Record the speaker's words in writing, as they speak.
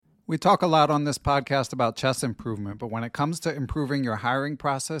We talk a lot on this podcast about chess improvement, but when it comes to improving your hiring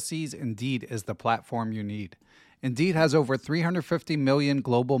processes, Indeed is the platform you need. Indeed has over 350 million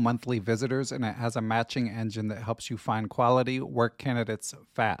global monthly visitors, and it has a matching engine that helps you find quality work candidates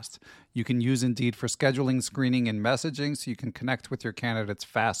fast. You can use Indeed for scheduling, screening, and messaging so you can connect with your candidates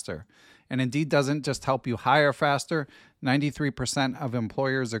faster. And Indeed doesn't just help you hire faster. 93% of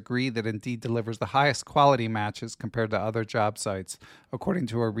employers agree that Indeed delivers the highest quality matches compared to other job sites, according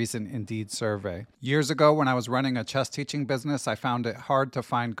to a recent Indeed survey. Years ago, when I was running a chess teaching business, I found it hard to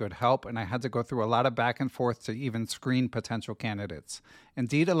find good help, and I had to go through a lot of back and forth to even screen potential candidates.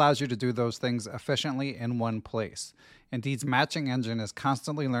 Indeed allows you to do those things efficiently in one place. Indeed's matching engine is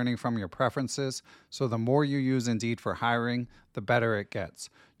constantly learning from your preferences, so the more you use Indeed for hiring, the better it gets.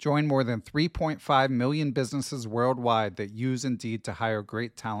 Join more than 3.5 million businesses worldwide that use Indeed to hire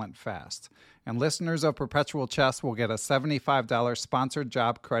great talent fast. And listeners of Perpetual Chess will get a $75 sponsored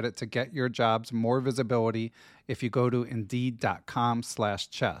job credit to get your jobs more visibility if you go to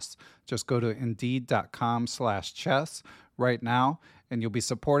Indeed.com/chess. Just go to Indeed.com/chess right now, and you'll be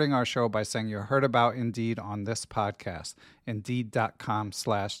supporting our show by saying you heard about Indeed on this podcast.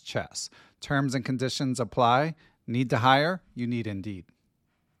 Indeed.com/chess. Terms and conditions apply. Need to hire? You need Indeed.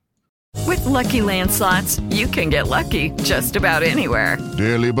 With Lucky Land Slots, you can get lucky just about anywhere.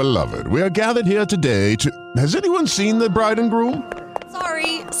 Dearly beloved, we are gathered here today to... Has anyone seen the bride and groom?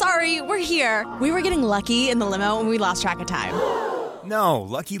 Sorry, we're here. We were getting lucky in the limo and we lost track of time. No,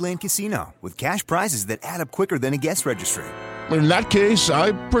 Lucky Land Casino, with cash prizes that add up quicker than a guest registry. In that case,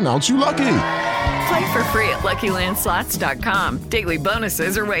 I pronounce you lucky. Play for free at LuckyLandSlots.com. Daily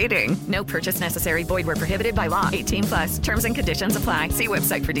bonuses are waiting. No purchase necessary. Void where prohibited by law. 18+. Terms and conditions apply. See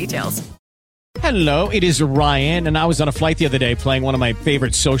website for details. Hello, it is Ryan, and I was on a flight the other day playing one of my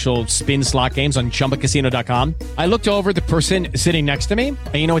favorite social spin slot games on ChumbaCasino.com. I looked over at the person sitting next to me,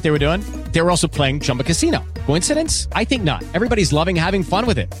 and you know what they were doing? They were also playing Chumba Casino. Coincidence? I think not. Everybody's loving having fun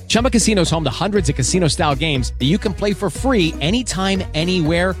with it. Chumba Casino is home to hundreds of casino-style games that you can play for free anytime,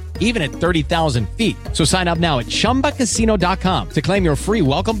 anywhere, even at 30,000 feet. So sign up now at ChumbaCasino.com to claim your free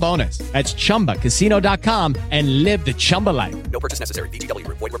welcome bonus. That's ChumbaCasino.com and live the Chumba life. No purchase necessary. VGW.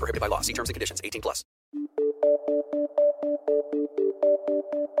 Void where prohibited by law. See terms and conditions. 18+.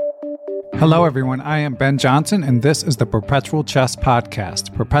 Hello, everyone. I am Ben Johnson, and this is the Perpetual Chess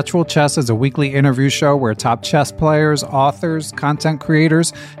Podcast. Perpetual Chess is a weekly interview show where top chess players, authors, content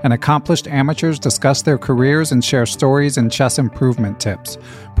creators, and accomplished amateurs discuss their careers and share stories and chess improvement tips.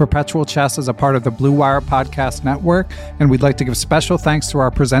 Perpetual Chess is a part of the Blue Wire Podcast Network, and we'd like to give special thanks to our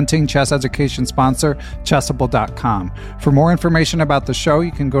presenting chess education sponsor, Chessable.com. For more information about the show,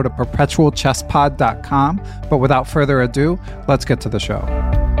 you can go to perpetualchesspod.com. But without further ado, let's get to the show.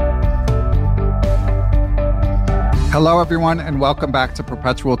 Hello, everyone, and welcome back to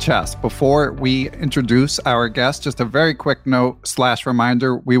Perpetual Chess. Before we introduce our guest, just a very quick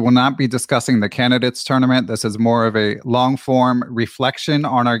note/reminder, we will not be discussing the candidates tournament. This is more of a long-form reflection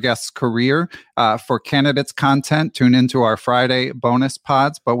on our guest's career. For candidates content, tune into our Friday bonus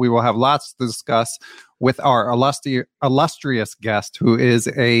pods, but we will have lots to discuss with our illustrious guest, who is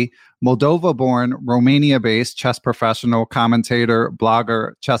a Moldova-born, Romania-based chess professional, commentator,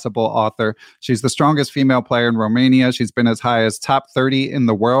 blogger, Chessable author. She's the strongest female player in Romania. She's been as high as top 30 in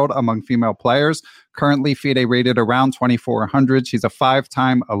the world among female players. Currently FIDE rated around 2,400. She's a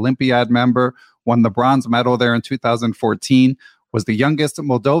 5-time Olympiad member, won the bronze medal there in 2014, was the youngest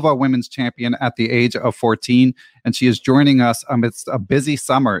Moldova women's champion at the age of 14, and she is joining us amidst a busy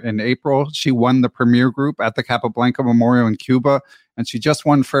summer. In April, she won the Premier Group at the Capablanca Memorial in Cuba, and she just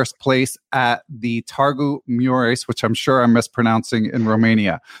won first place at the Targu Mureș, which I'm sure I'm mispronouncing, in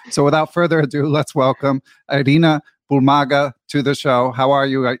Romania. So without further ado, let's welcome Irina Bulmaga to the show. How are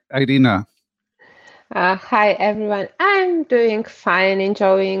you, Irina? Hi, everyone. I'm doing fine,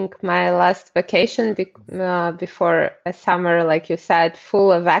 enjoying my last vacation before a summer, like you said,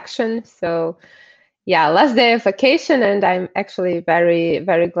 full of action. So, yeah, last day of vacation, and I'm actually very,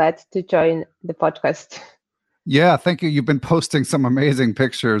 very glad to join the podcast. Yeah, thank you. You've been posting some amazing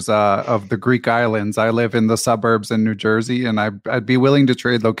pictures of the Greek islands. I live in the suburbs in New Jersey, and I'd be willing to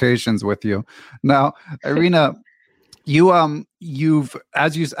trade locations with you. Now, Irina, you've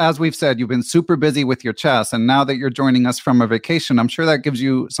as we've said, you've been super busy with your chess, and now that you're joining us from a vacation, I'm sure that gives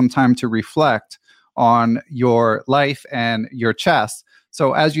you some time to reflect on your life and your chess.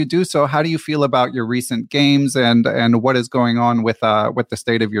 So as you do so, how do you feel about your recent games and what is going on with the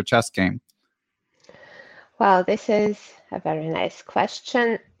state of your chess game? Well, this is a very nice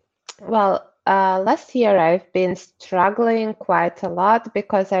question. Well, last year I've been struggling quite a lot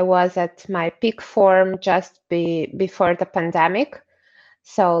because I was at my peak form just before the pandemic.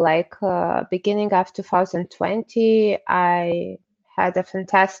 So like beginning of 2020, I had a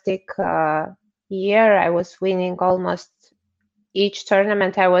fantastic year. I was winning almost each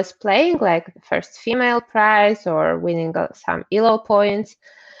tournament I was playing, like the first female prize or winning some ELO points.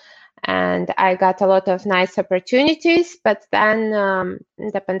 And I got a lot of nice opportunities, but then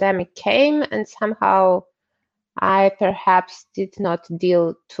the pandemic came and somehow I perhaps did not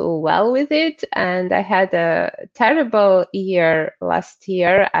deal too well with it. And I had a terrible year last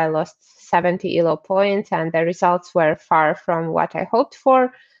year. I lost 70 ELO points and the results were far from what I hoped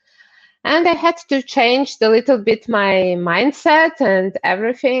for. And I had to change a little bit my mindset and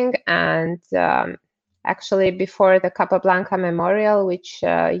everything. And actually, before the Capablanca Memorial, which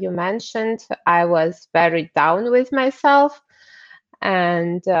you mentioned, I was very down with myself.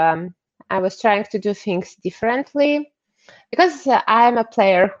 And I was trying to do things differently because I'm a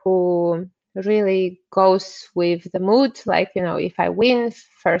player who really goes with the mood. Like, if I win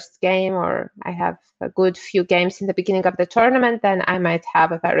first game or I have a good few games in the beginning of the tournament, then I might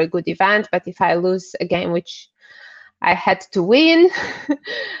have a very good event. But if I lose a game which I had to win,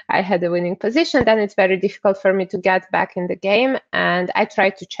 I had a winning position, then it's very difficult for me to get back in the game. And I try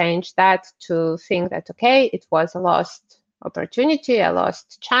to change that to think that, okay, it was a lost opportunity, a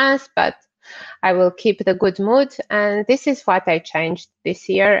lost chance, but I will keep the good mood. And this is what I changed this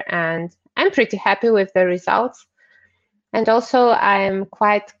year. And I'm pretty happy with the results. And also I'm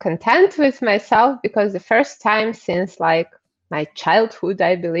quite content with myself because the first time since like my childhood,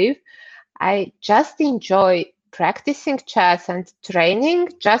 I believe, I just enjoy practicing chess and training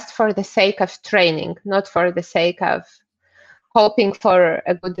just for the sake of training, not for the sake of hoping for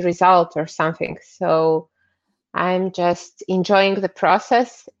a good result or something. So I'm just enjoying the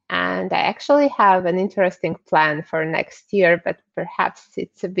process, and I actually have an interesting plan for next year, but perhaps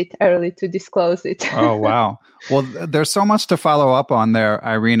it's a bit early to disclose it. Oh, wow. Well, there's so much to follow up on there,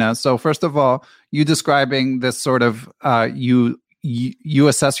 Irina. So first of all, you describing this sort of, you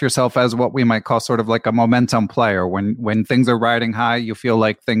assess yourself as what we might call sort of like a momentum player. When things are riding high, you feel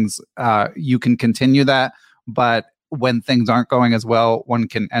like things, you can continue that. But when things aren't going as well, one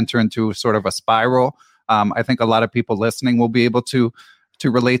can enter into sort of a spiral. I think a lot of people listening will be able to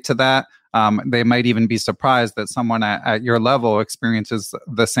relate to that. They might even be surprised that someone at your level experiences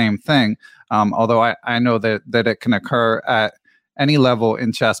the same thing. Although I know that it can occur at any level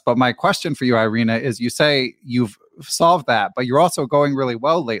in chess. But my question for you, Irina, is you say you've solved that, but you're also going really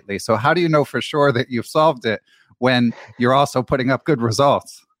well lately. So how do you know for sure that you've solved it when you're also putting up good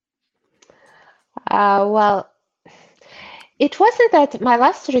results? Well, it wasn't that my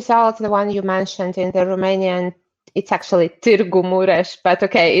last result, the one you mentioned in the Romanian, it's actually Târgu Mureș, but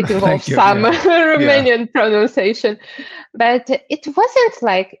okay, it involves some Romanian pronunciation. But it wasn't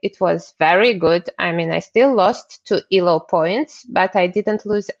like it was very good. I mean, I still lost 2 ELO points, but I didn't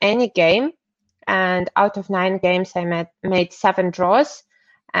lose any game. And out of 9 games, I made 7 draws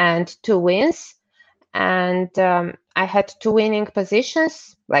and 2 wins. And I had 2 winning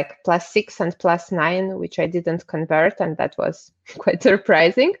positions, like +6 and +9, which I didn't convert, and that was quite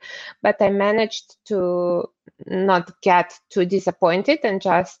surprising. But I managed to not get too disappointed and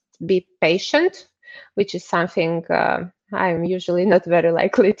just be patient, which is something I'm usually not very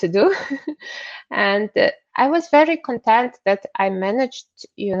likely to do. And I was very content that I managed,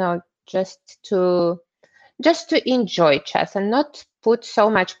 just to enjoy chess and not put so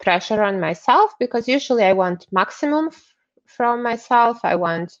much pressure on myself, because usually I want maximum from myself. I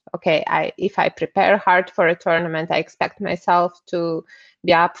want, if I prepare hard for a tournament, I expect myself to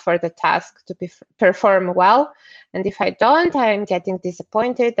be up for the task, to perform well. And if I don't, I'm getting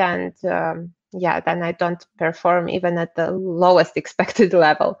disappointed, and then I don't perform even at the lowest expected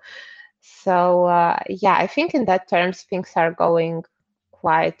level. So I think in that terms things are going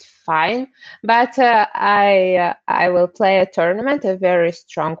quite fine. But I will play a tournament, a very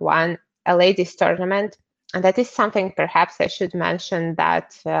strong one, a ladies tournament. And that is something perhaps I should mention,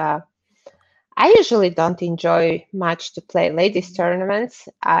 that I usually don't enjoy much to play ladies tournaments.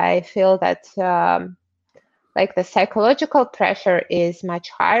 I feel that the psychological pressure is much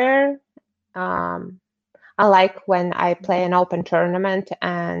higher, unlike when I play an open tournament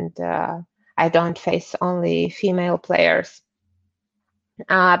and I don't face only female players.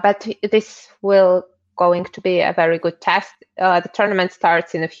 But this will going to be a very good test. The tournament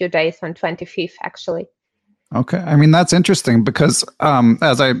starts in a few days, on 25th, actually. Okay. I mean, that's interesting because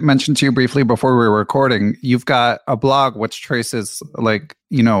as I mentioned to you briefly before we were recording, you've got a blog which traces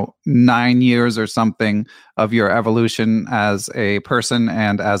 9 years or something of your evolution as a person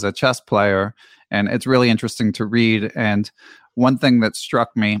and as a chess player. And it's really interesting to read. And one thing that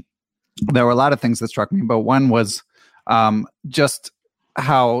struck me, there were a lot of things that struck me, but one was just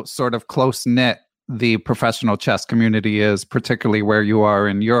how sort of close-knit the professional chess community is, particularly where you are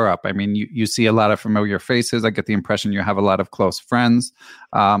in Europe. I mean, you see a lot of familiar faces. I get the impression you have a lot of close friends,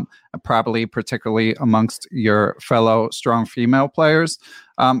 probably particularly amongst your fellow strong female players.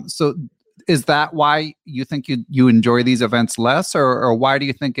 So is that why you think you enjoy these events less, or why do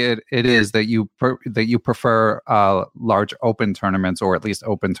you think it is that you prefer large open tournaments, or at least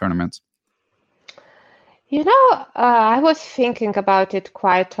open tournaments? I was thinking about it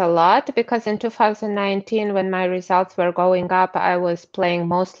quite a lot because in 2019, when my results were going up, I was playing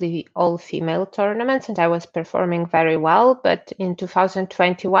mostly all-female tournaments and I was performing very well. But in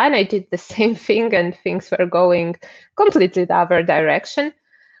 2021, I did the same thing and things were going completely the other direction.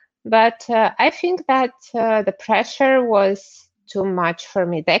 But I think that the pressure was too much for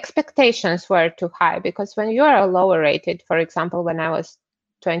me. The expectations were too high because when you are lower rated, for example, when I was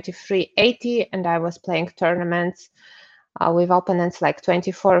 2380 and I was playing tournaments with opponents like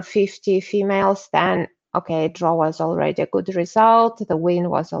 2450 females, then okay, draw was already a good result. The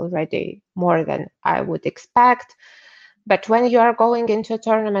win was already more than I would expect. But when you are going into a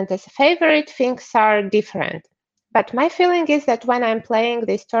tournament as a favorite, things are different. But my feeling is that when I'm playing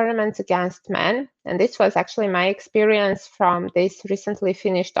these tournaments against men, and this was actually my experience from this recently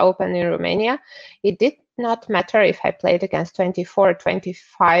finished Open in Romania, it did not matter if I played against 24,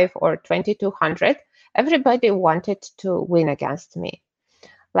 25, or 2200. Everybody wanted to win against me.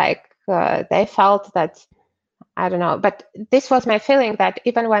 They felt that, I don't know, but this was my feeling that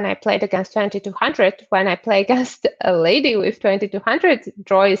even when I played against 2200, when I play against a lady with 2200,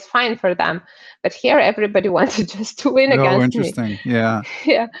 draw is fine for them. But here, everybody wanted just to win against me. Interesting, yeah.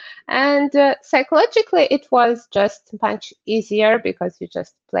 Yeah, and psychologically, it was just much easier because you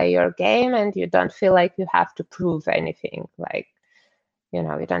just play your game and you don't feel like you have to prove anything.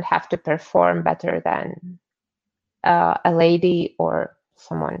 You don't have to perform better than a lady or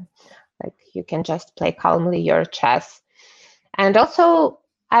someone. You can just play calmly your chess. And also,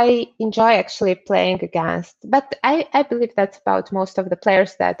 I enjoy actually playing against, but I believe that's about most of the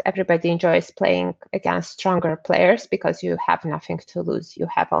players, that everybody enjoys playing against stronger players because you have nothing to lose. You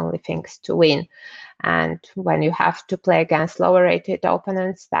have only things to win. And when you have to play against lower rated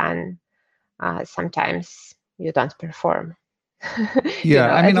opponents, then sometimes you don't perform at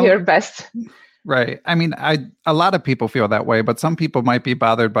your best. Right. I mean, a lot of people feel that way, but some people might be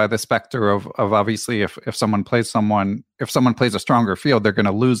bothered by the specter of obviously if someone plays a stronger field, they're going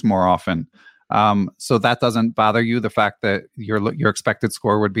to lose more often. So that doesn't bother you, the fact that your expected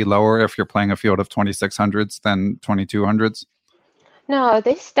score would be lower if you're playing a field of 2600s than 2200s? No,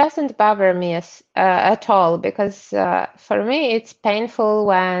 this doesn't bother me at all because for me it's painful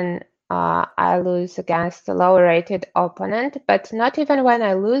when I lose against a lower-rated opponent, but not even when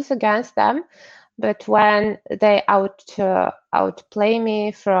I lose against them, but when they outplay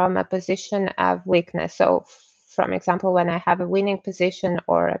me from a position of weakness. So, from example, when I have a winning position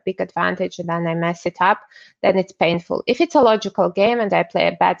or a big advantage and then I mess it up, then it's painful. If it's a logical game and I play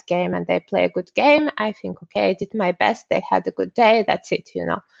a bad game and they play a good game, I think, okay, I did my best, they had a good day, that's it,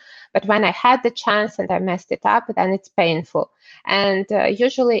 But when I had the chance and I messed it up, then it's painful. And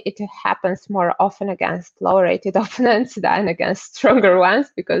usually it happens more often against lower-rated opponents than against stronger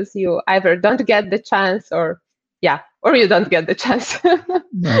ones because you either don't get the chance or you don't get the chance.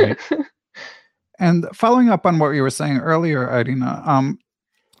 Right. And following up on what you were saying earlier, Irina,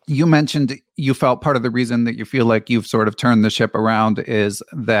 you mentioned you felt part of the reason that you feel like you've sort of turned the ship around is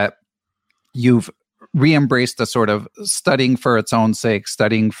that you've re-embraced the sort of studying for its own sake,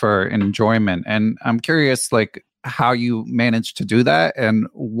 studying for enjoyment. And I'm curious, how you managed to do that and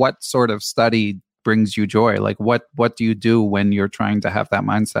what sort of study brings you joy? What do you do when you're trying to have that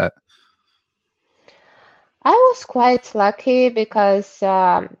mindset? I was quite lucky because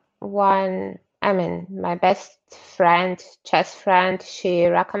my best friend, chess friend, she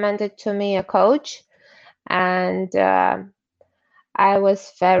recommended to me a coach. And I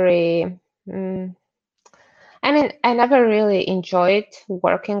was very... I never really enjoyed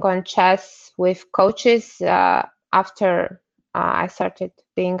working on chess with coaches after I started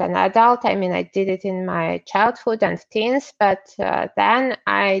being an adult. I did it in my childhood and teens, but then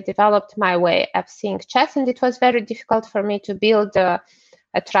I developed my way of seeing chess, and it was very difficult for me to build a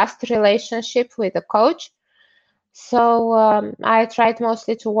trust relationship with a coach. So I tried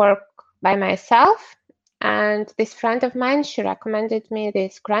mostly to work by myself. And this friend of mine, she recommended me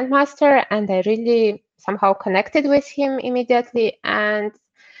this grandmaster, and I really somehow connected with him immediately. And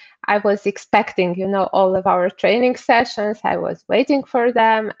I was expecting, all of our training sessions. I was waiting for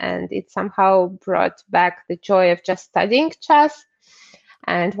them, and it somehow brought back the joy of just studying chess.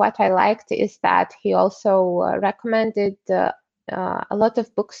 And what I liked is that he also recommended a lot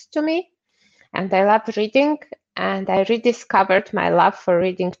of books to me, and I love reading. And I rediscovered my love for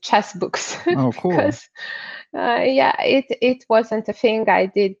reading chess books. Oh, cool. Because, it wasn't a thing I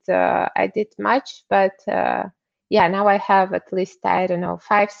did much, but now I have at least,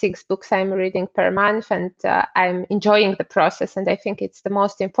 5-6 books I'm reading per month, and I'm enjoying the process. And I think it's the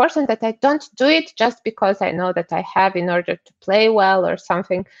most important, that I don't do it just because I know that I have in order to play well or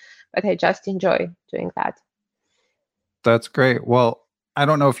something, but I just enjoy doing that. That's great. Well, I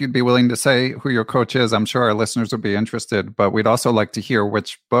don't know if you'd be willing to say who your coach is. I'm sure our listeners would be interested, but we'd also like to hear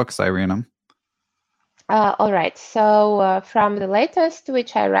which books, Irina. All right. So from the latest,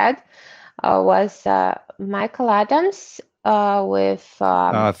 which I read, was Michael Adams with...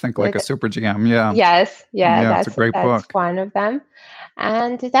 Think Like a Super GM, yeah. Yes, that's a great book. That's one of them.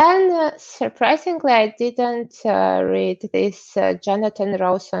 And then, surprisingly, I didn't read this Jonathan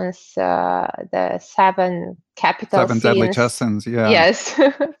Rowson's The Seven Capital Sins. Deadly Chess Sins, yeah. Yes.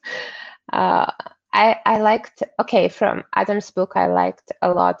 I liked, from Adam's book, I liked a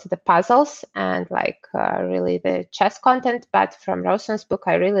lot the puzzles and really the chess content. But from Rowson's book,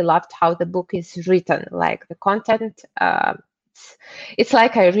 I really loved how the book is written, like the content. It's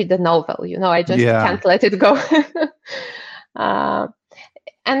like I read a novel, I just can't let it go.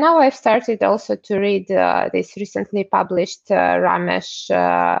 And now I've started also to read this recently published Ramesh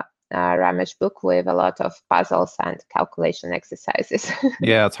book with a lot of puzzles and calculation exercises.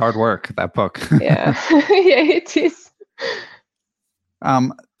 Yeah, it's hard work, that book. Yeah, it is.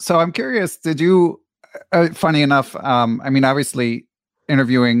 So I'm curious, did you, funny enough, obviously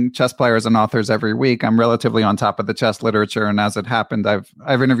interviewing chess players and authors every week, I'm relatively on top of the chess literature. And as it happened, I've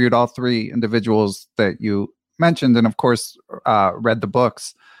interviewed all three individuals that you mentioned, and of course, read the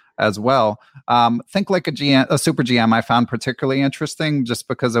books as well. Think Like a Super GM, I found particularly interesting just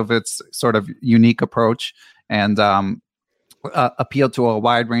because of its sort of unique approach and appeal to a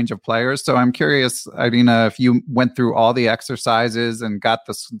wide range of players. So I'm curious, Irina, if you went through all the exercises and got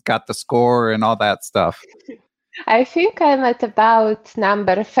the score and all that stuff. I think I'm at about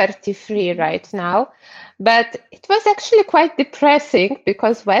number 33 right now, but it was actually quite depressing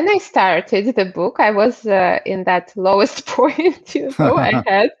because when I started the book, I was in that lowest point, I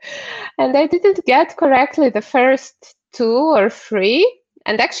had, and I didn't get correctly the first 2 or 3.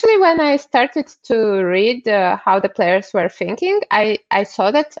 And actually, when I started to read how the players were thinking, I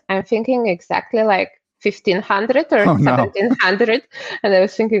saw that I'm thinking exactly like 1500 or 1700. And I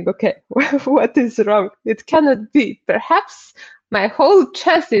was thinking, okay, what is wrong? It cannot be. Perhaps my whole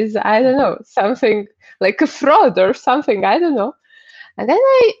chess is, I don't know, something like a fraud or something. I don't know. And then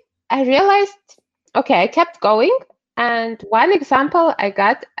I realized, okay, I kept going. And one example I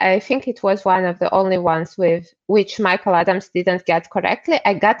got, I think it was one of the only ones with which Michael Adams didn't get correctly.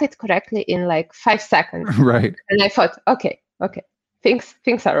 I got it correctly in like 5 seconds. Right. And I thought, okay.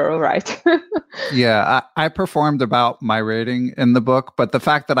 Things are all right. Yeah, I performed about my rating in the book, but the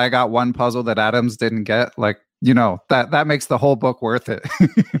fact that I got one puzzle that Adams didn't get, that makes the whole book worth it.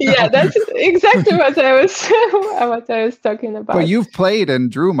 Yeah, that's exactly what I was talking about. But you've played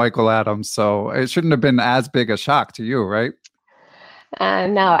and drew Michael Adams, so it shouldn't have been as big a shock to you, right?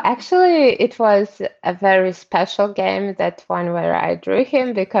 No, actually, it was a very special game, that one where I drew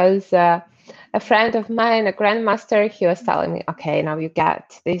him, because a friend of mine, a grandmaster, he was telling me, okay, now you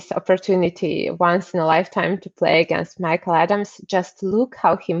get this opportunity once in a lifetime to play against Michael Adams. Just look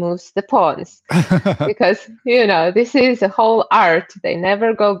how he moves the pawns. Because, this is a whole art. They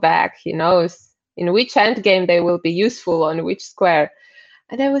never go back. He knows in which endgame they will be useful on which square.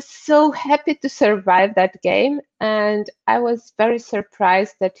 And I was so happy to survive that game. And I was very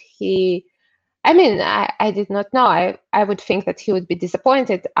surprised that I did not know. I would think that he would be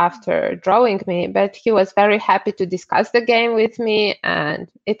disappointed after drawing me, but he was very happy to discuss the game with me, and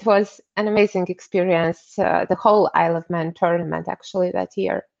it was an amazing experience. The whole Isle of Man tournament, actually, that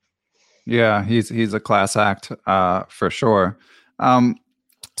year. Yeah, he's a class act for sure.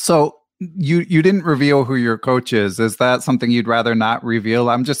 So you didn't reveal who your coach is. Is that something you'd rather not reveal?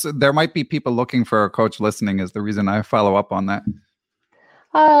 There might be people looking for a coach listening. Is the reason I follow up on that.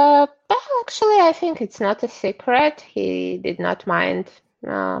 But actually, I think it's not a secret. He did not mind,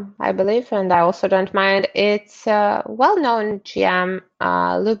 I believe, and I also don't mind. It's a well-known GM,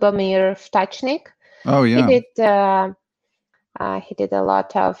 Lubomir Vtachnik. Oh, yeah. He did a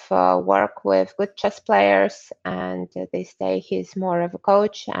lot of work with good chess players, and this day he's more of a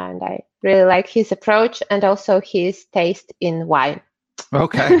coach, and I really like his approach and also his taste in wine.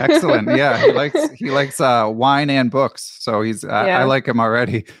 Okay, excellent. Yeah, he likes wine and books, so I like him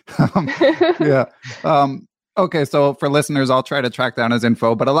already. Yeah. Okay, so for listeners, I'll try to track down his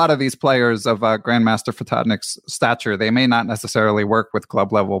info. But a lot of these players of Grandmaster Fototnik's stature, they may not necessarily work with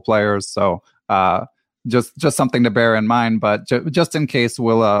club level players. So just something to bear in mind. But just in case,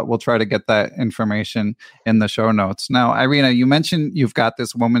 we'll try to get that information in the show notes. Now, Irina, you mentioned you've got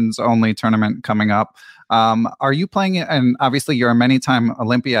this women's only tournament coming up. Are you playing it? And obviously, you're a many-time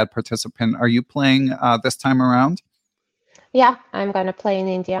Olympiad participant. Are you playing this time around? Yeah, I'm going to play in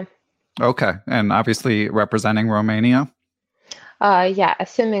India. Okay, and obviously representing Romania? Yeah,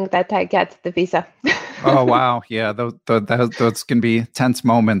 assuming that I get the visa. Oh, wow. Yeah, those can be tense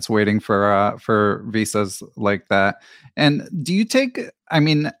moments waiting for visas like that. And do you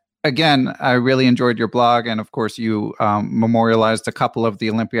again, I really enjoyed your blog, and of course you memorialized a couple of the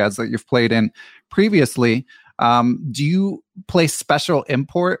Olympiads that you've played in previously. Do you place special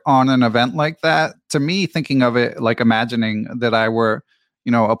import on an event like that? To me, thinking of it like imagining that I were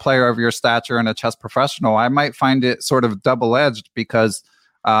a player of your stature and a chess professional, I might find it sort of double-edged because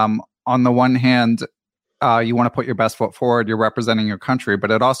on the one hand, you want to put your best foot forward, you're representing your country, but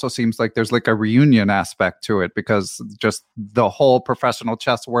it also seems like there's like a reunion aspect to it because just the whole professional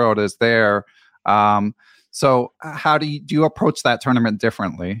chess world is there. So how do you approach that tournament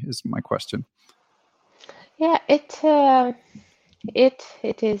differently is my question. Yeah, it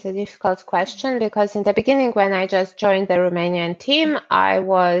is a difficult question because in the beginning, when I just joined the Romanian team, I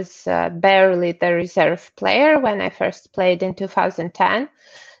was barely the reserve player when I first played in 2010.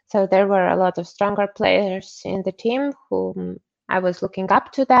 So there were a lot of stronger players in the team whom I was looking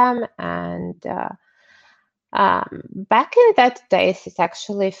up to them. And back in that days, it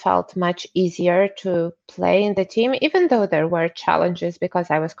actually felt much easier to play in the team, even though there were challenges because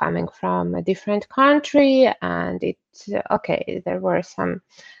I was coming from a different country and there were some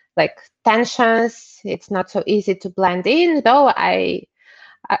tensions. It's not so easy to blend in, though I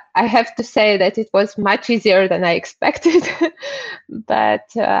have to say that it was much easier than I expected. But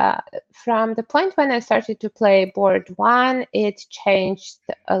from the point when I started to play board one, it changed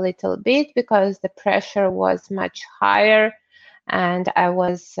a little bit because the pressure was much higher and I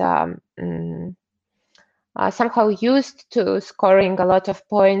was somehow used to scoring a lot of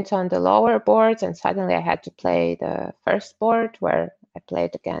points on the lower boards, and suddenly I had to play the first board where I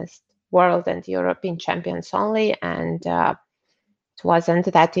played against world and European champions only, and it wasn't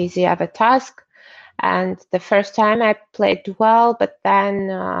that easy of a task. And the first time I played well, but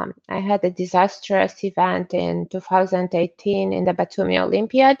then I had a disastrous event in 2018 in the Batumi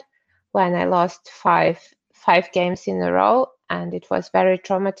Olympiad when I lost five games in a row, and it was very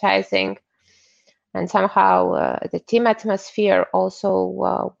traumatizing. And somehow the team atmosphere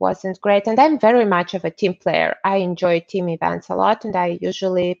also wasn't great. And I'm very much of a team player. I enjoy team events a lot, and I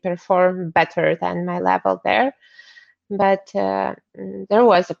usually perform better than my level there. But there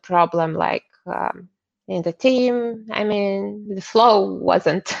was a problem in the team. I mean, the flow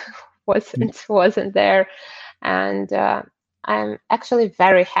wasn't there. And I'm actually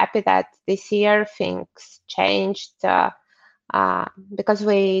very happy that this year things changed because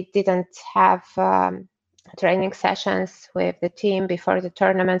we didn't have training sessions with the team before the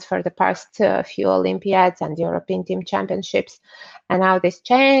tournaments for the past few Olympiads and European Team Championships. And now this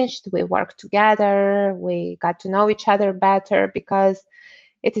changed. We worked together. We got to know each other better because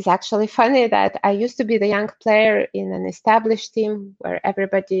it is actually funny that I used to be the young player in an established team where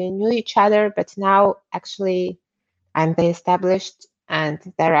everybody knew each other, but now actually I'm the established and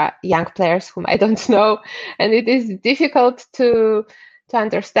there are young players whom I don't know. And it is difficult to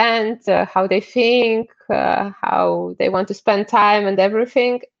understand how they think, how they want to spend time and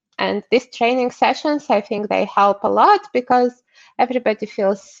everything. And these training sessions, I think they help a lot because everybody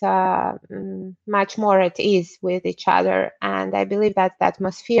feels much more at ease with each other. And I believe that the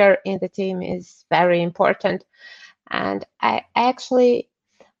atmosphere in the team is very important. And I actually,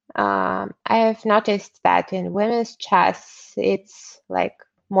 I have noticed that in women's chess, it's like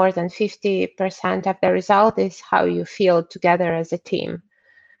more than 50% of the result is how you feel together as a team.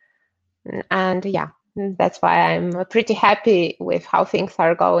 And yeah, that's why I'm pretty happy with how things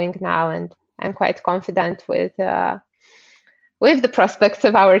are going now. And I'm quite confident with the prospects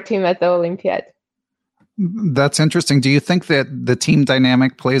of our team at the Olympiad. That's interesting. Do you think that the team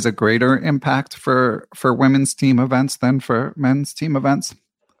dynamic plays a greater impact for women's team events than for men's team events?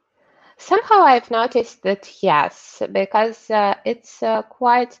 Somehow I've noticed that yes, because it's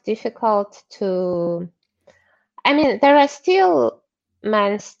quite difficult to... I mean, there are still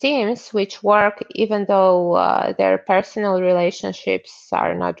men's teams which work even though their personal relationships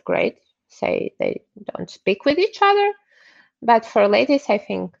are not great. Say they don't speak with each other. But for ladies, I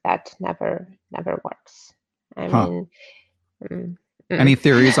think that never works. I mean... Any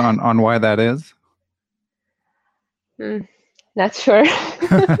theories on why that is? Not sure.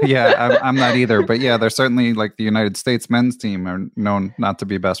 Yeah, I'm not either. But yeah, they're certainly like the United States men's team are known not to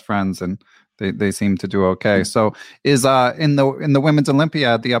be best friends, and they seem to do okay. So is in the Women's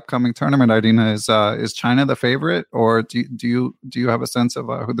Olympiad, the upcoming tournament, Irina, is China the favorite, or do you have a sense of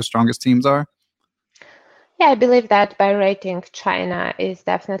who the strongest teams are? Yeah, I believe that by rating, China is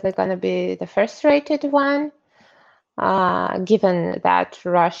definitely going to be the first rated one, given that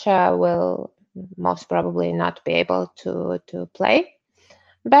Russia will most probably not be able to play.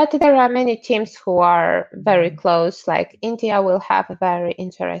 But there are many teams who are very close, like India will have a very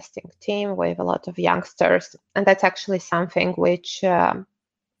interesting team with a lot of youngsters. And that's actually something which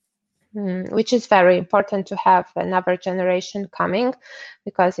is very important, to have another generation coming,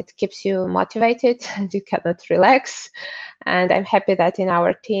 because it keeps you motivated and you cannot relax. And I'm happy that in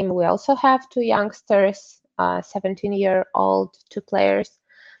our team we also have two youngsters, 17-year-old, two players.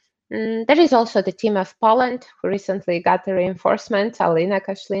 There is also the team of Poland, who recently got a reinforcement, Alina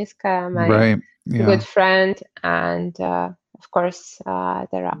Kaszlińska, my good friend. And of course,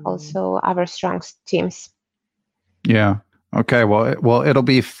 there are also other strong teams. Yeah. Okay. Well, it'll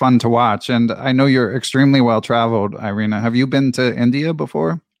be fun to watch. And I know you're extremely well traveled, Irina. Have you been to India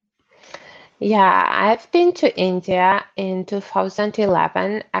before? Yeah, I've been to India in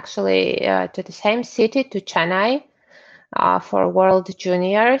 2011, actually to the same city, to Chennai, for World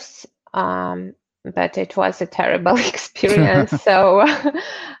Juniors. But it was a terrible experience. So,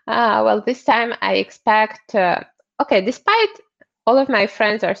 this time I expect, despite all of my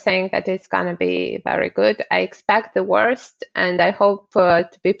friends are saying that it's going to be very good, I expect the worst, and I hope to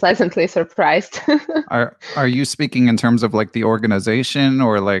be pleasantly surprised. Are you speaking in terms of like the organization,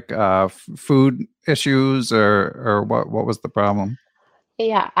 or like food issues, or what was the problem?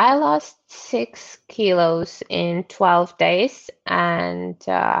 Yeah, I lost 6 kilos in 12 days, and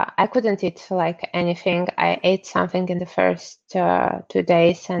I couldn't eat like anything. I ate something in the first 2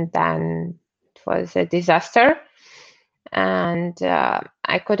 days, and then it was a disaster. And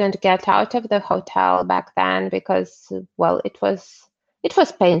I couldn't get out of the hotel back then because, it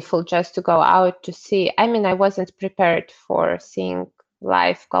was painful just to go out to see. I mean, I wasn't prepared for seeing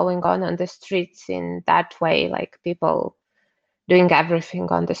life going on the streets in that way, like people doing everything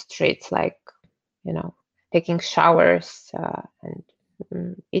on the streets, like, taking showers and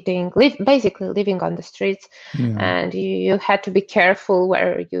eating, basically living on the streets. Yeah. And you had to be careful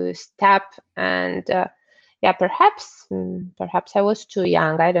where you step. And perhaps I was too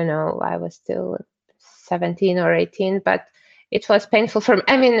young. I don't know. I was still 17 or 18, but it was painful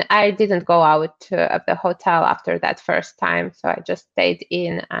I didn't go out of the hotel after that first time. So I just stayed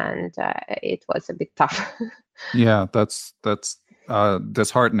in, and it was a bit tough. Yeah, that's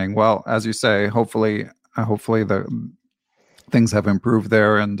disheartening. Well, as you say, hopefully the things have improved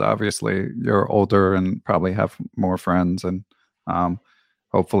there, and obviously you're older and probably have more friends, and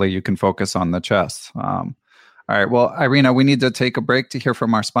hopefully you can focus on the chess. All right. Well, Irina, we need to take a break to hear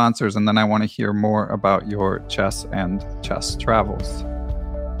from our sponsors, and then I want to hear more about your chess and chess travels.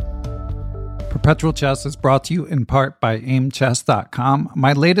 Perpetual Chess is brought to you in part by aimchess.com.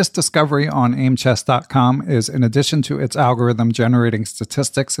 My latest discovery on aimchess.com is, in addition to its algorithm generating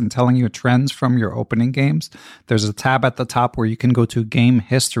statistics and telling you trends from your opening games, there's a tab at the top where you can go to game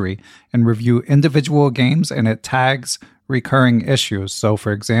history and review individual games, and it tags recurring issues. So,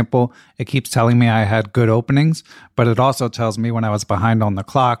 for example, it keeps telling me I had good openings, but it also tells me when I was behind on the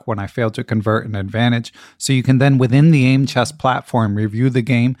clock, when I failed to convert an advantage. So you can then, within the Aim Chess platform, review the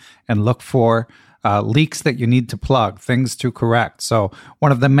game and look for leaks that you need to plug, things to correct. So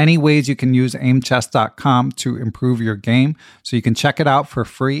one of the many ways you can use aimchess.com to improve your game. So you can check it out for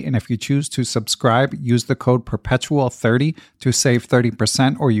free. And if you choose to subscribe, use the code perpetual30 to save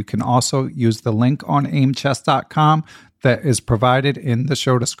 30%, or you can also use the link on aimchess.com that is provided in the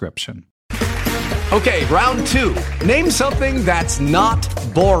show description. Okay, round 2. Name something that's not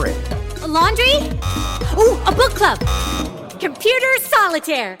boring. A laundry? Ooh, a book club. Computer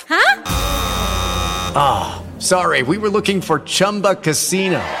solitaire, huh? Ah, oh, sorry, we were looking for Chumba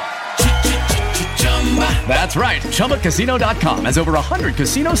Casino. That's right, ChumbaCasino.com has over 100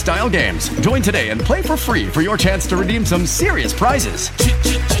 casino-style games. Join today and play for free for your chance to redeem some serious prizes.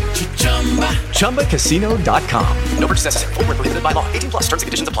 ChumbaCasino.com. No purchase necessary. Void where prohibited by law. 18+. Terms and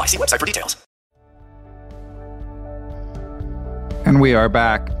conditions apply. See website for details. And we are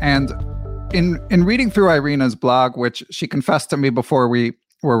back. And in reading through Irina's blog, which she confessed to me before we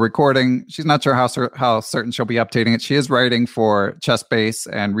were recording, she's not sure how certain she'll be updating it. She is writing for ChessBase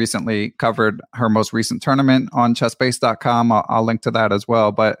and recently covered her most recent tournament on chessbase.com. I'll link to that as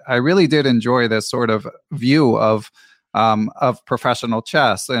well. But I really did enjoy this sort of view of of professional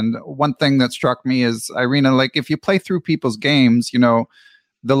chess. And one thing that struck me is, Irina, like if you play through people's games,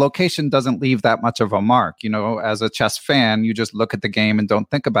 the location doesn't leave that much of a mark. As a chess fan, you just look at the game and don't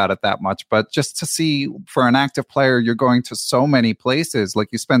think about it that much. But just to see, for an active player, you're going to so many places, like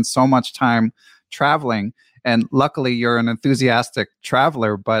you spend so much time traveling. And luckily, you're an enthusiastic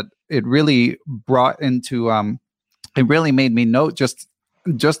traveler, but it really it really made me note just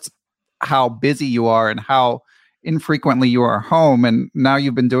how busy you are and how infrequently you are home. And now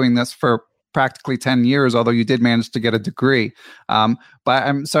you've been doing this for practically 10 years, although you did manage to get a degree. But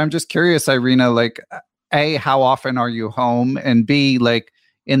I'm just curious, Irina, like, A, how often are you home? And B, like,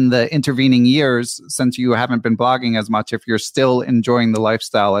 in the intervening years, since you haven't been blogging as much, if you're still enjoying the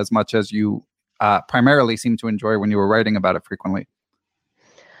lifestyle as much as you primarily seem to enjoy when you were writing about it frequently.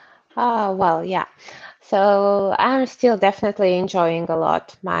 Well, yeah. So I'm still definitely enjoying a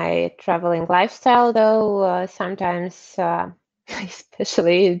lot my traveling lifestyle, though sometimes,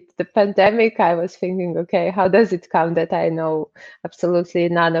 especially the pandemic, I was thinking, okay, how does it come that I know absolutely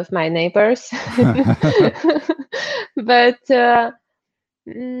none of my neighbors? But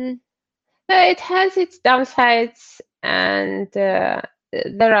it has its downsides, and there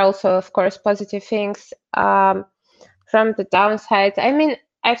are also, of course, positive things. From the downsides, I mean,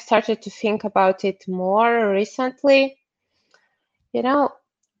 I've started to think about it more recently.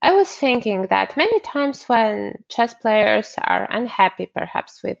 I was thinking that many times when chess players are unhappy,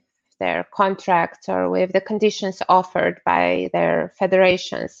 perhaps with their contracts or with the conditions offered by their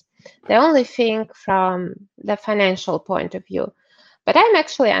federations, they only think from the financial point of view. But I'm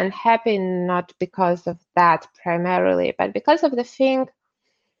actually unhappy not because of that primarily, but because of the thing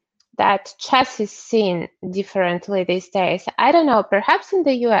that chess is seen differently these days. I don't know, perhaps in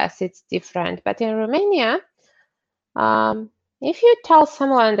the US it's different, but in Romania, if you tell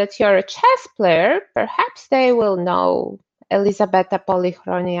someone that you're a chess player, perhaps they will know Elisabeta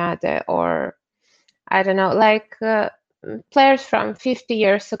Polihroniade or, I don't know, like players from 50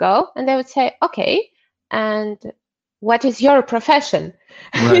 years ago, and they would say, okay, and what is your profession?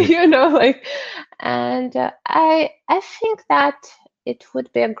 Right. And I think that it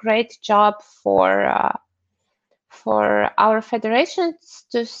would be a great job for our federations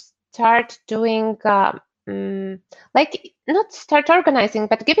to start doing, not start organizing,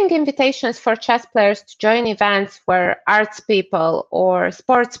 but giving invitations for chess players to join events where arts people or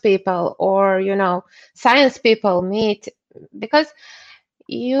sports people or, science people meet, because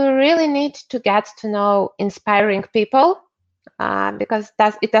you really need to get to know inspiring people. Because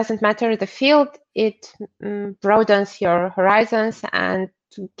it doesn't matter the field, it broadens your horizons and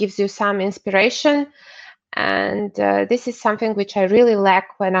gives you some inspiration. And this is something which I really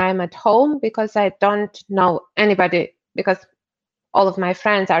lack when I'm at home, because I don't know anybody, because all of my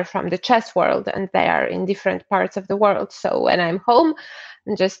friends are from the chess world and they are in different parts of the world. So when I'm home,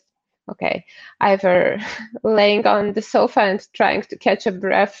 I'm just, either laying on the sofa and trying to catch a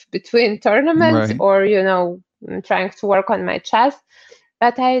breath between tournaments, right, or, trying to work on my chess,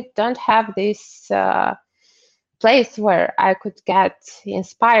 but I don't have this place where I could get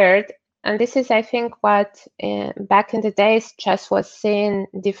inspired. And this is, I think, what back in the days, chess was seen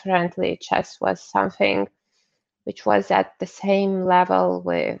differently. Chess was something which was at the same level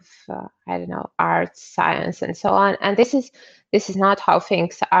with, arts, science, and so on. And this is not how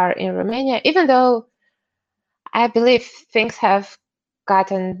things are in Romania, even though I believe things have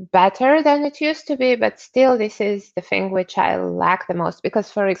gotten better than it used to be, but still this is the thing which I lack the most.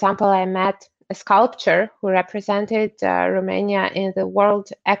 Because, for example, I met a sculptor who represented Romania in the World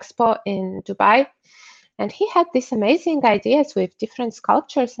Expo in Dubai, and he had these amazing ideas with different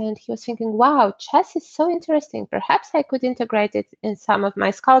sculptures, and he was thinking, wow, chess is so interesting, perhaps I could integrate it in some of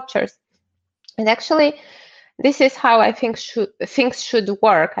my sculptures. And actually, this is how I think things should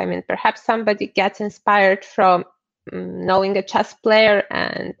work. I mean, perhaps somebody gets inspired from knowing a chess player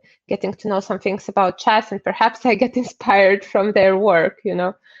and getting to know some things about chess, and perhaps I get inspired from their work,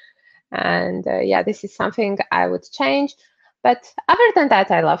 and this is something I would change. But other than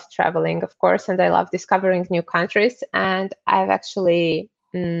that, I love traveling, of course, and I love discovering new countries. And I've actually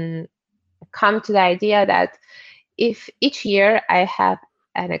come to the idea that if each year I have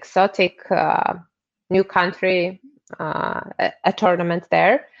an exotic new country, a tournament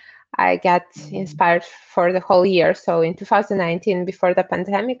there, I get inspired for the whole year. So in 2019, before the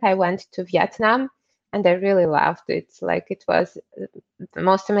pandemic, I went to Vietnam, and I really loved it. It was the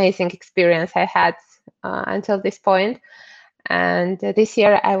most amazing experience I had until this point. And this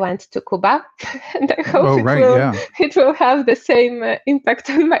year I went to Cuba, and I hope it will have the same impact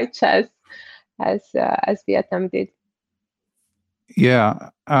on my chess as Vietnam did. Yeah,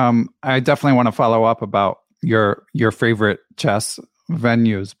 I definitely want to follow up about your favorite chess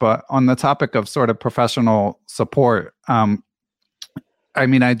venues. But on the topic of sort of professional support, I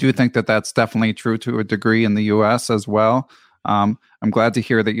mean, I do think that that's definitely true to a degree in the U.S. as well. I'm glad to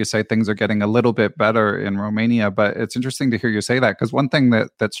hear that you say things are getting a little bit better in Romania, but it's interesting to hear you say that, because one thing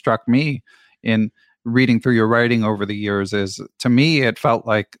that struck me in reading through your writing over the years is, to me, it felt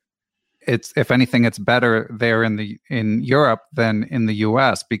like if anything, it's better there in Europe than in the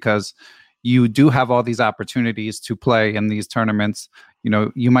U.S., because you do have all these opportunities to play in these tournaments. You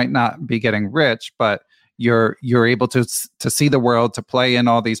know, you might not be getting rich, but you're able to see the world, to play in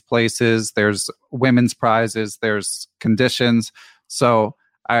all these places. There's women's prizes, there's conditions. So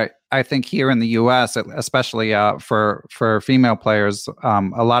I think here in the U.S., especially for female players,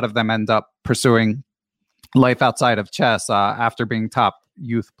 a lot of them end up pursuing life outside of chess after being top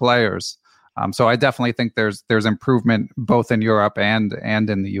youth players. So I definitely think there's improvement both in Europe and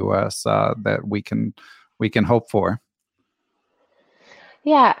in the U.S. That we can hope for.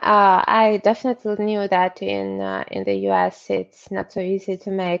 Yeah, I definitely knew that in the US it's not so easy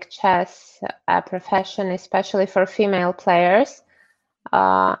to make chess a profession, especially for female players.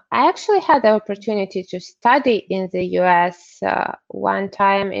 I actually had the opportunity to study in the US. One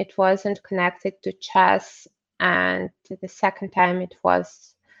time it wasn't connected to chess, and the second time it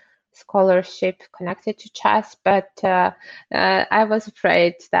was scholarship connected to chess. But I was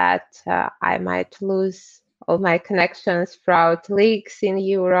afraid that I might lose all my connections throughout leagues in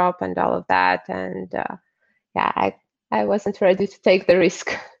Europe and all of that. And I wasn't ready to take the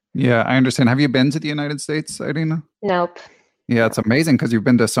risk. Yeah, I understand. Have you been to the United States, Irina? Nope. Yeah, it's amazing because you've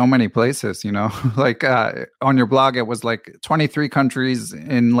been to so many places, you know, like on your blog, it was like 23 countries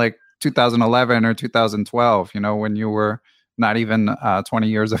in like 2011 or 2012, you know, when you were not even 20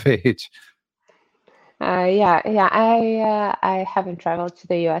 years of age. I haven't traveled to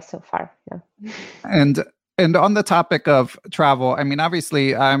the US so far. No. And on the topic of travel, I mean,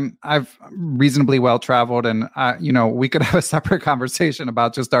 obviously, I've reasonably well traveled, and you know, we could have a separate conversation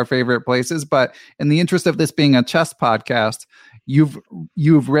about just our favorite places. But in the interest of this being a chess podcast, you've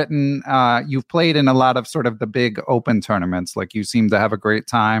written, you've played in a lot of sort of the big open tournaments. Like, you seem to have a great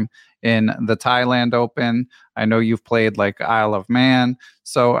time in the Thailand Open. I know you've played like Isle of Man.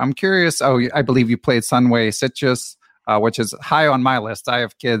 So I'm curious. Oh, I believe you played Sunway Sitges, which is high on my list. I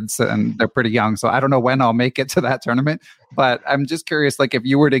have kids and they're pretty young, so I don't know when I'll make it to that tournament. But I'm just curious, like, if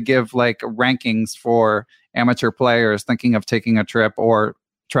you were to give like rankings for amateur players thinking of taking a trip or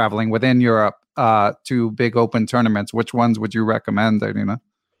traveling within Europe to big open tournaments, which ones would you recommend, Irina?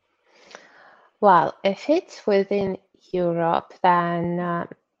 Well, if it's within Europe, then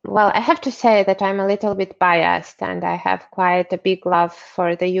I have to say that I'm a little bit biased, and I have quite a big love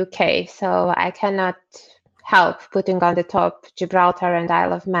for the UK, so I cannot help putting on the top Gibraltar and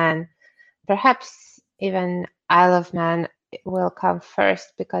Isle of Man. Perhaps even Isle of Man will come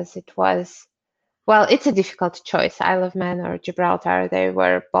first, because it was, it's a difficult choice, Isle of Man or Gibraltar. They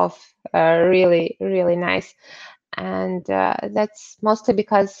were both really, really nice. And that's mostly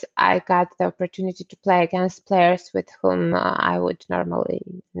because I got the opportunity to play against players with whom I would normally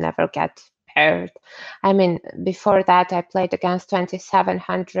never get paired. I mean, before that, I played against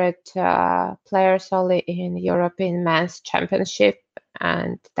 2,700 players only in European Men's Championship.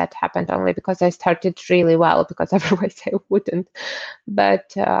 And that happened only because I started really well, because otherwise I wouldn't.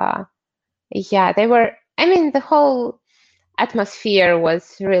 But they were, I mean, the whole atmosphere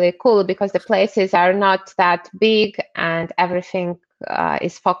was really cool, because the places are not that big and everything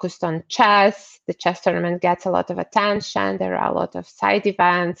is focused on chess. The chess tournament gets a lot of attention. There are a lot of side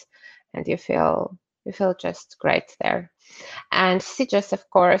events, and you feel just great there. And Sitges, of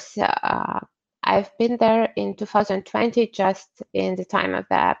course, I've been there in 2020, just in the time of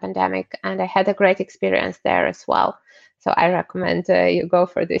the pandemic, and I had a great experience there as well. So I recommend you go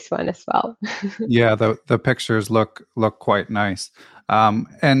for this one as well. Yeah, the pictures look quite nice.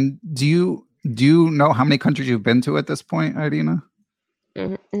 And do you know how many countries you've been to at this point, Irina?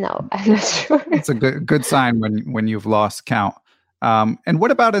 No, I'm not sure. It's a good sign when you've lost count. And what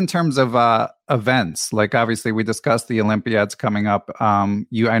about in terms of events? Like, obviously, we discussed the Olympiads coming up. I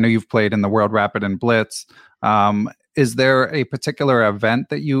know you've played in the World Rapid and Blitz. Is there a particular event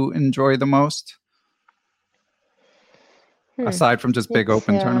that you enjoy the most? Aside from just big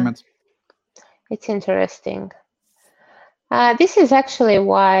open tournaments? It's interesting. This is actually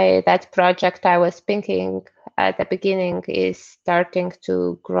why that project I was thinking at the beginning is starting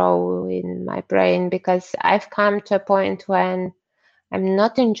to grow in my brain, because I've come to a point when I'm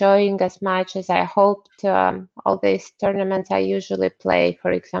not enjoying as much as I hoped all these tournaments I usually play.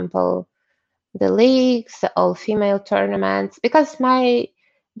 For example, the leagues, the all-female tournaments, because my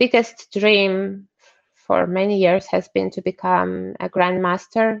biggest dream for many years has been to become a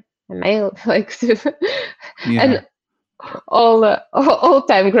grandmaster, a male, and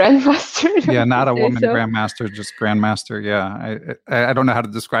all-time grandmaster. Yeah, not a woman so. grandmaster, just grandmaster. Yeah, I don't know how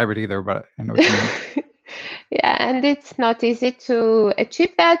to describe it either, but I know what you mean. Yeah, and it's not easy to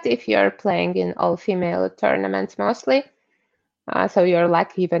achieve that if you're playing in all-female tournaments mostly. So you're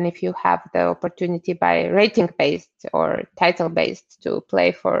lucky even if you have the opportunity by rating-based or title-based to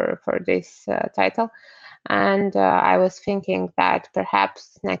play for this title. And I was thinking that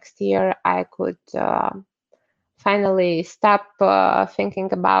perhaps next year I could finally stop thinking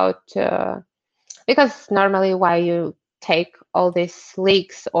about, because normally why you take all these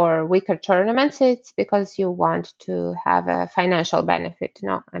leagues or weaker tournaments, it's because you want to have a financial benefit.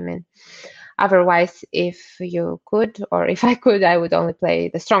 No, I mean, otherwise, if you could, or if I could, I would only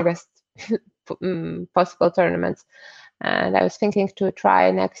play the strongest possible tournaments. And I was thinking to try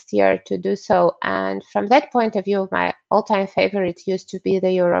next year to do so. And from that point of view, my all-time favorite used to be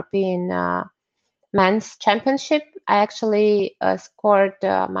the European Men's Championship. I actually scored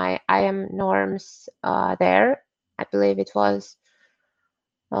my IM norms there. I believe it was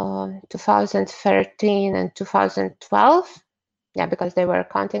 2013 and 2012. Yeah, because they were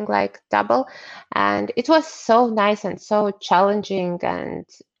counting like double. And it was so nice and so challenging, and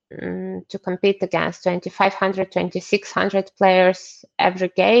to compete against 2,500, 2,600 players every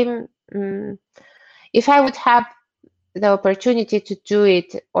game. If I would have the opportunity to do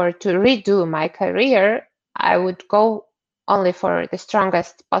it or to redo my career, I would go only for the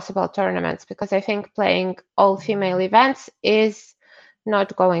strongest possible tournaments, because I think playing all female events is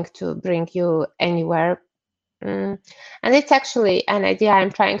not going to bring you anywhere. And it's actually an idea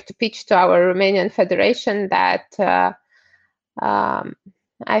I'm trying to pitch to our Romanian Federation, that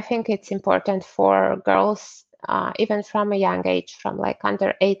I think it's important for girls, even from a young age, from like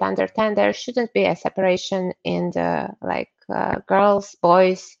under 8, under 10, there shouldn't be a separation in the girls,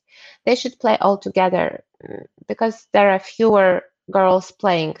 boys. They should play all together, because there are fewer girls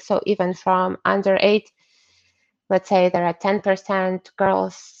playing. So even from under 8, let's say there are 10%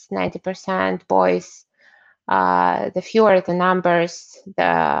 girls, 90% boys. The fewer the numbers,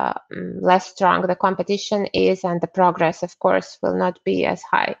 the less strong the competition is, and the progress, of course, will not be as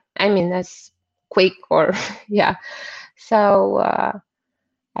high. I mean, as quick, or yeah. So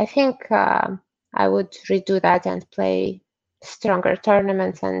I think I would redo that and play stronger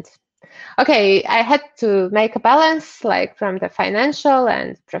tournaments. And okay, I had to make a balance, like from the financial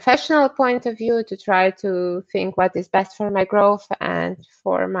and professional point of view, to try to think what is best for my growth and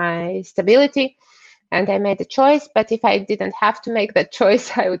for my stability. And I made a choice, but if I didn't have to make that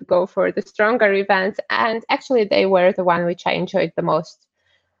choice, I would go for the stronger events. And actually, they were the one which I enjoyed the most.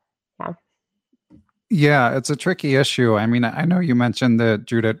 Yeah, it's a tricky issue. I mean, I know you mentioned that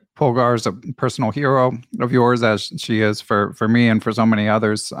Judith Polgar is a personal hero of yours, as she is for me and for so many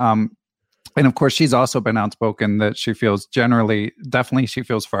others. And of course, she's also been outspoken that she feels definitely she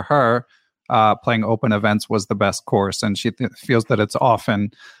feels for her, playing open events was the best course. And she feels that it's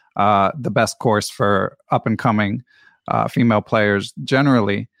often the best course for up-and-coming female players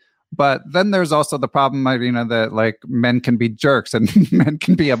generally. But then there's also the problem, Irina, that like men can be jerks and men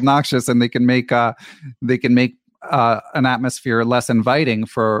can be obnoxious, and they can make an atmosphere less inviting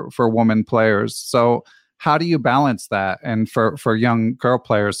for women players. So how do you balance that? And for young girl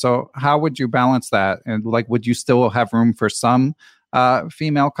players, so how would you balance that? And like, would you still have room for some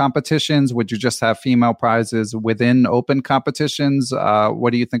female competitions? Would you just have female prizes within open competitions?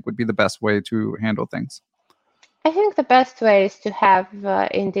 What do you think would be the best way to handle things? I think the best way is to have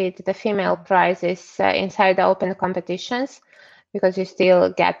indeed the female prizes inside the open competitions, because you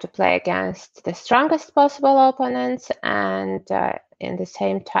still get to play against the strongest possible opponents, and in the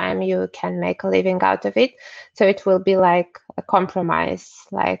same time you can make a living out of it. So it will be like a compromise,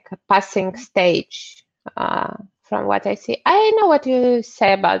 like a passing stage. From what I see, I know what you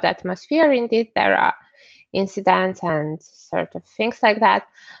say about the atmosphere. Indeed, there are incidents and sort of things like that,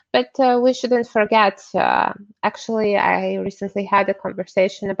 but we shouldn't forget. Actually, I recently had a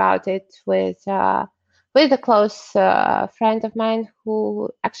conversation about it with a close friend of mine who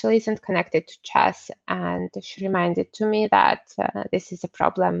actually isn't connected to chess, and she reminded to me that this is a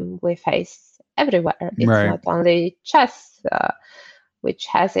problem we face everywhere. It's right. Not only chess which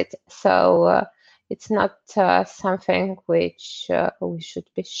has it. So it's not something which we should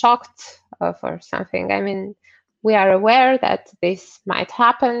be shocked of or something. I mean, we are aware that this might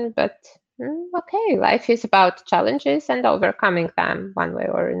happen, but okay, life is about challenges and overcoming them one way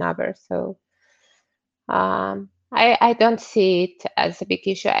or another. So I don't see it as a big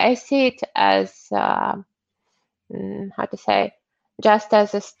issue. I see it as, how to say, just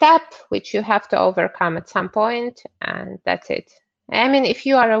as a step which you have to overcome at some point, and that's it. I mean, if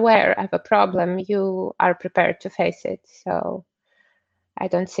you are aware of a problem, you are prepared to face it. So I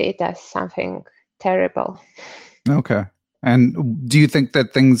don't see it as something terrible. Okay. And do you think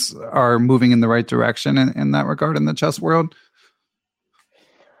that things are moving in the right direction in that regard in the chess world?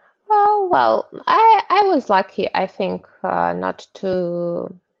 Oh, well, I was lucky, I think, not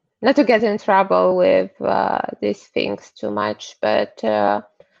to get in trouble with these things too much. But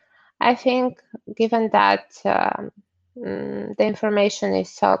I think given that the information is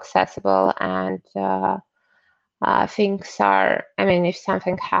so accessible and things are, I mean, if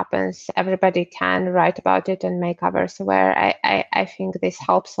something happens, everybody can write about it and make others aware. I think this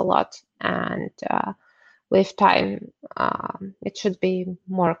helps a lot. And with time, it should be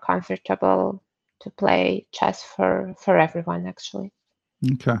more comfortable to play chess for everyone, actually.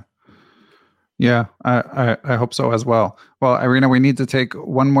 Okay. Yeah, I hope so as well. Well, Irina, we need to take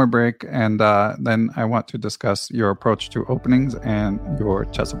one more break, and then I want to discuss your approach to openings and your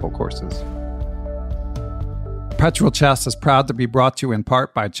Chessable courses. Perpetual Chess is proud to be brought to you in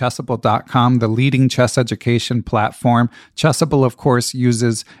part by Chessable.com, the leading chess education platform. Chessable, of course,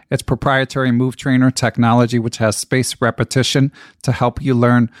 uses its proprietary Move Trainer technology, which has spaced repetition to help you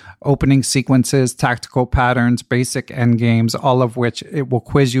learn opening sequences, tactical patterns, basic endgames, all of which it will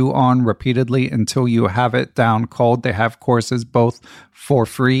quiz you on repeatedly until you have it down cold. They have courses both for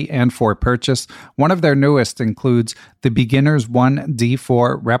free and for purchase. One of their newest includes the Beginner's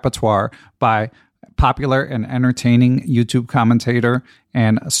 1D4 Repertoire by popular and entertaining YouTube commentator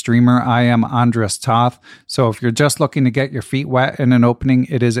and streamer I am Andres Toth. So if you're just looking to get your feet wet in an opening,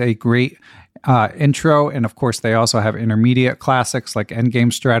 it is a great intro. And of course, they also have intermediate classics like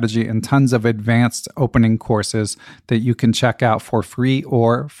Endgame Strategy and tons of advanced opening courses that you can check out for free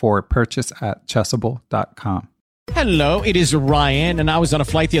or for purchase at Chessable.com. Hello, it is Ryan, and I was on a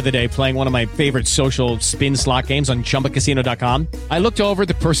flight the other day playing one of my favorite social spin slot games on ChumbaCasino.com. I looked over at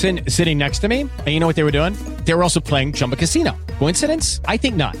the person sitting next to me, and you know what they were doing? They were also playing Chumba Casino. Coincidence? I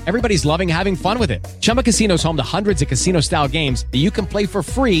think not. Everybody's loving having fun with it. Chumba Casino is home to hundreds of casino-style games that you can play for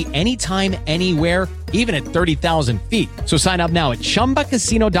free anytime, anywhere, even at 30,000 feet. So sign up now at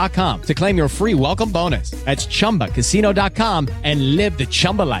ChumbaCasino.com to claim your free welcome bonus. That's ChumbaCasino.com and live the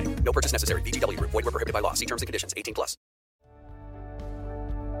Chumba life. No purchase necessary. VGW. Void where prohibited by law. See terms and conditions. 18+.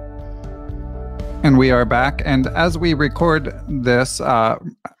 And we are back. And as we record this,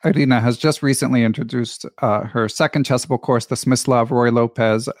 Irina has just recently introduced her second Chessable course, the Smyslov Roy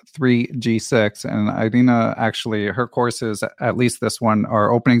Lopez 3G6. And Irina, actually, her courses, at least this one,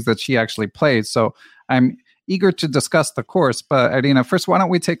 are openings that she actually played. So I'm eager to discuss the course. But Irina, first, why don't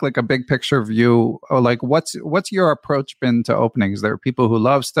we take like a big picture view? Or like, what's your approach been to openings? There are people who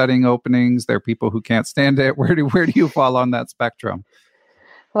love studying openings. There are people who can't stand it. Where do you fall on that spectrum?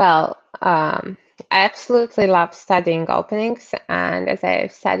 Well, I absolutely love studying openings. And as I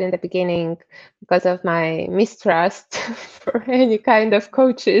said in the beginning, because of my mistrust for any kind of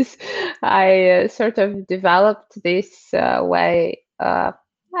coaches, I sort of developed this way.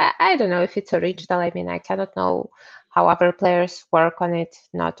 I don't know if it's original. I mean, I cannot know how other players work on it,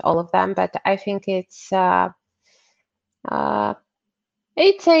 not all of them, but I think it's a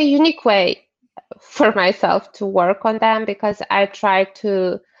unique way for myself to work on them, because I try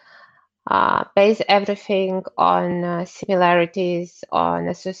to base everything on similarities, on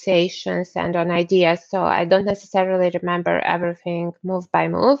associations, and on ideas. So I don't necessarily remember everything move by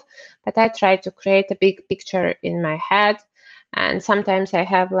move, but I try to create a big picture in my head. And sometimes I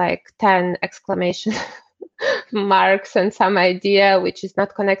have like 10 exclamation marks and some idea which is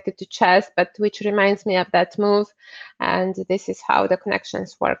not connected to chess, but which reminds me of that move. And this is how the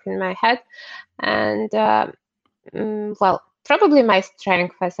connections work in my head. And well, probably my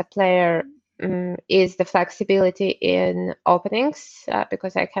strength as a player is the flexibility in openings,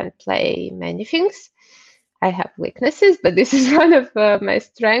 because I can play many things. I have weaknesses, but this is one of my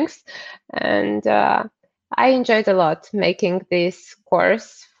strengths. And I enjoyed a lot making this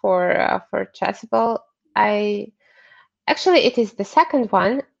course for Chessable. It is the second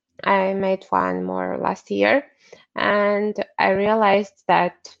one. I made one more last year, and I realized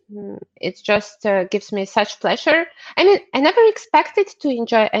that it just gives me such pleasure. I mean, I never expected to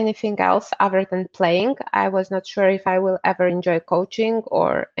enjoy anything else other than playing. I was not sure if I will ever enjoy coaching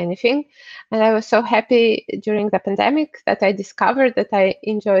or anything. And I was so happy during the pandemic that I discovered that I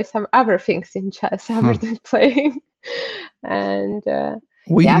enjoy some other things in chess other than playing. And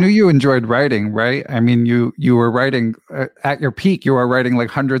you knew you enjoyed writing, right? I mean, you were writing at your peak. You were writing like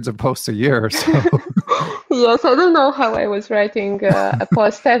hundreds of posts a year. So Yes, I don't know how I was writing a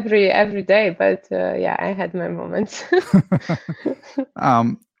post every day, but yeah, I had my moments.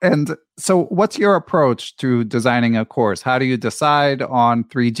 And so what's your approach to designing a course? How do you decide on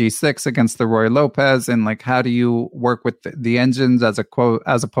 3G6 against the Ruy Lopez? And like, how do you work with the engines as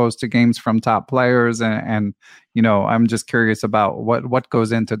opposed to games from top players? And you know, I'm just curious about what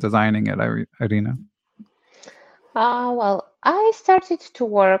goes into designing it, Irina. Well, I started to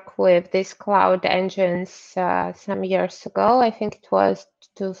work with these cloud engines some years ago. I think it was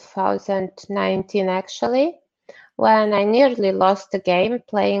 2019, actually, when I nearly lost a game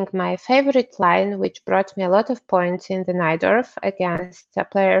playing my favorite line, which brought me a lot of points in the Najdorf against a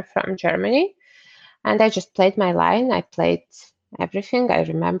player from Germany. And I just played my line. I played everything. I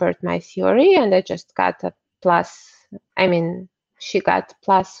remembered my theory, and I just got a she got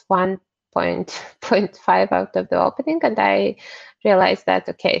plus 1.5 out of the opening, and I realized that,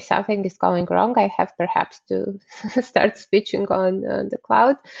 okay, something is going wrong. I have perhaps to start switching on the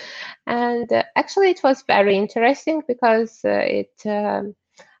cloud. And actually, it was very interesting because I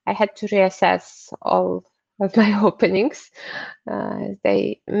had to reassess all of my openings.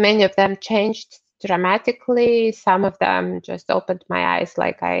 Many of them changed dramatically. Some of them just opened my eyes,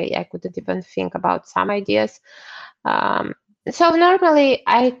 like I couldn't even think about some ideas. So normally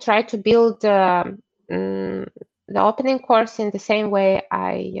I try to build the opening course in the same way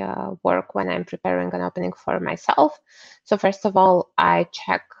I work when I'm preparing an opening for myself. So first of all, I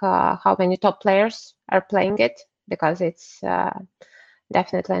check how many top players are playing it, because it's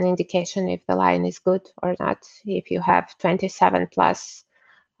definitely an indication if the line is good or not. If you have 27 plus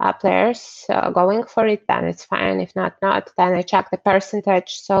players going for it, then it's fine. If not. Then I check the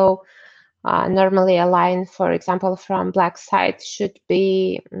percentage. So normally a line, for example, from black side should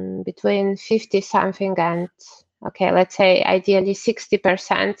be between 50 something and, okay, let's say ideally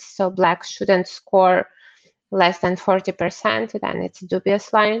 60%. So black shouldn't score less than 40%, then it's a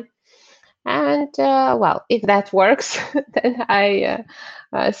dubious line. And well, if that works, then I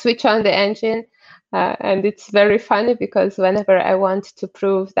switch on the engine. And it's very funny because whenever I want to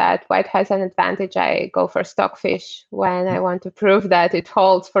prove that white has an advantage, I go for Stockfish. When I want to prove that it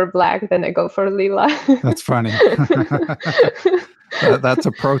holds for black, then I go for Lila. That's funny. That's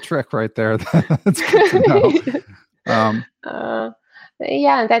a pro trick right there. That's good to know.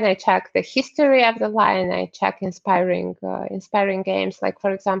 Yeah, and then I check the history of the line. I check inspiring games. Like,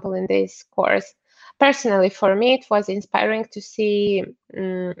 for example, in this course, personally, for me, it was inspiring to see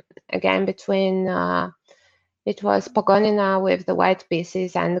a game between, it was Pogonina with the white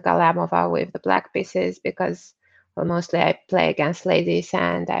pieces and Galamova with the black pieces, because mostly I play against ladies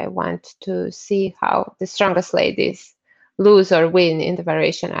and I want to see how the strongest ladies lose or win in the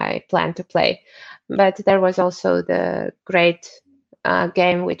variation I plan to play. But there was also the great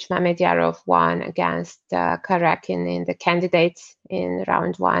game which Mamedyarov won against Karakin in the candidates in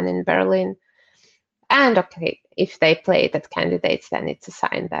round 1 in Berlin. And okay, if they play it at candidates, then it's a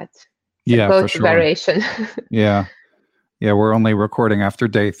sign that for sure. variation. Yeah, we're only recording after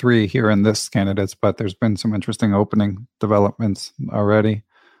day 3 here in this candidates, but there's been some interesting opening developments already.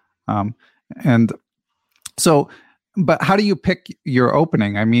 And so, but how do you pick your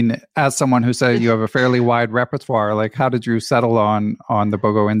opening? I mean, as someone who said you have a fairly wide repertoire, like how did you settle on the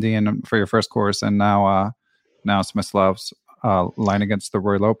Bogo Indian for your first course, and now Smyslov's line against the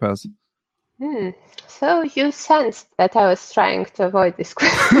Ruy Lopez? So you sensed that I was trying to avoid this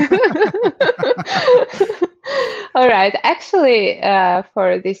question. All right. Actually,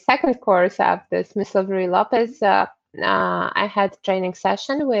 for the second course of the Smyslov Ruy Lopez, I had a training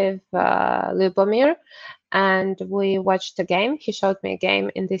session with Lyubomir, and we watched a game. He showed me a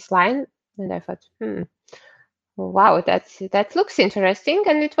game in this line, and I thought, wow, that looks interesting.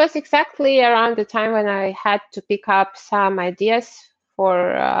 And it was exactly around the time when I had to pick up some ideas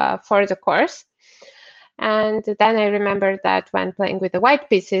for the course. And then I remembered that when playing with the white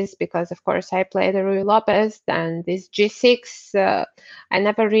pieces, because of course I played the Ruy Lopez and this G6, I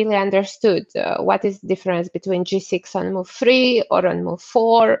never really understood what is the difference between G6 on move 3 or on move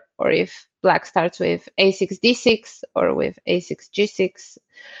 4, or if black starts with A6 D6 or with A6 G6.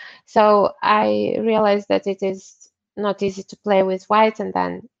 So I realized that it is not easy to play with white, and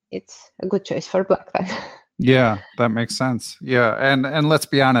then it's a good choice for black then. Yeah, that makes sense. Yeah, and let's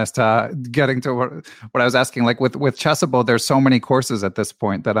be honest, getting to what I was asking, like with Chessable, there's so many courses at this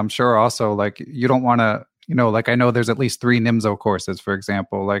point that I'm sure also, like, you don't want to, like I know there's at least 3 Nimzo courses, for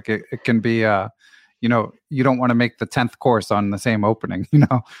example. Like it can be, you don't want to make the 10th course on the same opening,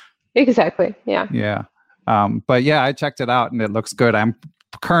 Exactly, yeah. Yeah. But yeah, I checked it out and it looks good. I'm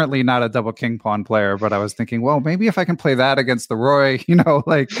currently not a double king pawn player, but I was thinking, well, maybe if I can play that against the Roy,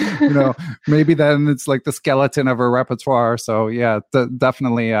 maybe then it's like the skeleton of her repertoire. So yeah,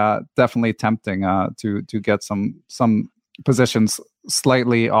 definitely tempting to get some positions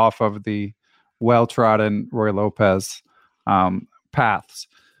slightly off of the well-trodden Roy Lopez paths.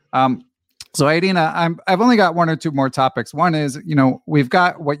 So Irina, I've only got one or two more topics. One is, we've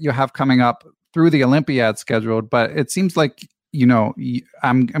got what you have coming up through the Olympiad scheduled, but it seems like,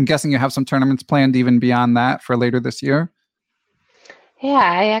 I'm guessing you have some tournaments planned even beyond that for later this year. Yeah,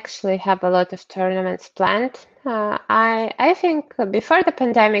 I actually have a lot of tournaments planned. I think before the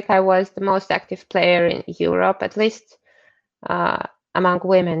pandemic, I was the most active player in Europe, at least among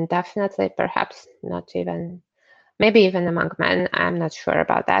women, definitely, perhaps not even, maybe even among men. I'm not sure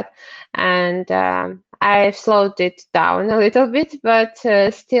about that. And I've slowed it down a little bit, but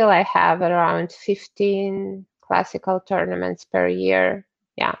still I have around 15 classical tournaments per year.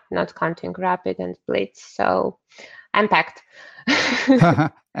 Yeah, not counting Rapid and Blitz. So I'm packed.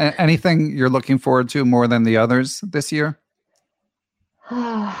 Anything you're looking forward to more than the others this year?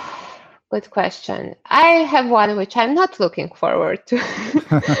 Good question. I have one which I'm not looking forward to.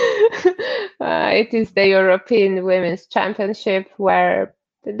 It is the European Women's Championship, where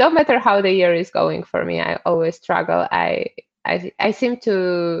no matter how the year is going for me, I always struggle. I seem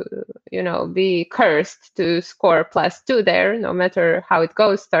to, be cursed to score +2 there, no matter how it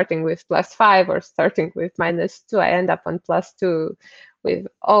goes, starting with +5 or starting with -2. I end up on +2 with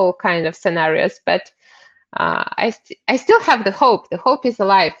all kind of scenarios. But I still have the hope. The hope is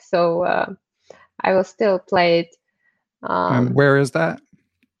alive. So I will still play it. And where is that?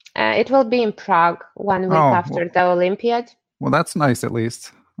 It will be in Prague 1 week after the Olympiad. Well, that's nice at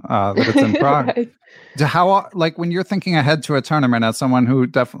least that it's in Prague. Right. How, like, when you're thinking ahead to a tournament, as someone who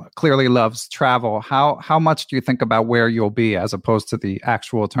clearly loves travel, how much do you think about where you'll be as opposed to the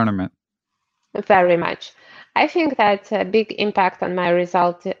actual tournament? Very much. I think that a big impact on my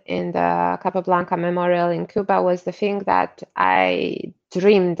result in the Capablanca Memorial in Cuba was the thing that I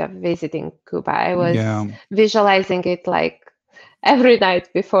dreamed of visiting Cuba. I was visualizing it like every night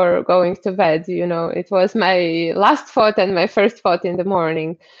before going to bed. It was my last thought and my first thought in the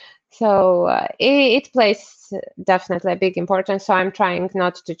morning. So it plays definitely a big importance. So I'm trying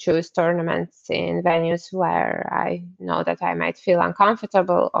not to choose tournaments in venues where I know that I might feel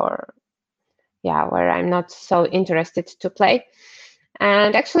uncomfortable or where I'm not so interested to play.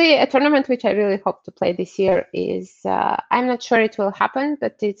 And actually, a tournament which I really hope to play this year is, I'm not sure it will happen,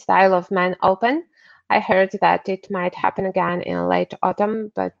 but it's the Isle of Man Open. I heard that it might happen again in late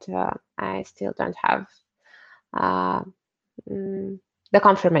autumn, but I still don't have the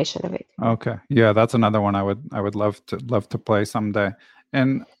confirmation of it. Okay, yeah, that's another one I would love to play someday.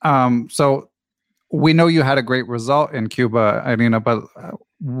 And so we know you had a great result in Cuba, Irina, but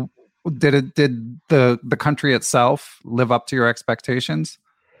did the country itself live up to your expectations?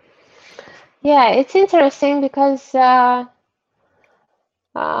 Yeah, it's interesting because it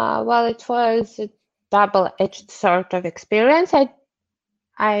was a double-edged sort of experience.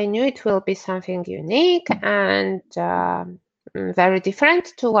 I knew it will be something unique and very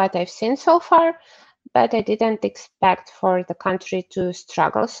different to what I've seen so far, but I didn't expect for the country to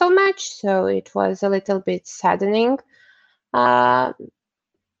struggle so much. So it was a little bit saddening.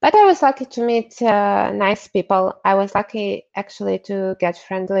 But I was lucky to meet nice people. I was lucky actually to get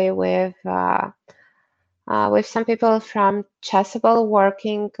friendly with some people from Chasuble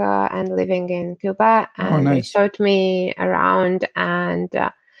working and living in Cuba, and they showed me around, and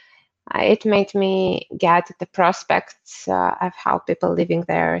it made me get the prospects of how people living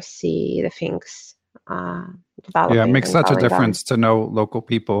there see the things developing. Yeah, it makes such a difference to know local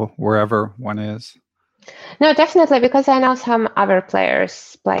people wherever one is. No, definitely, because I know some other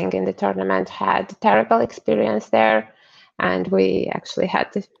players playing in the tournament had a terrible experience there, and we actually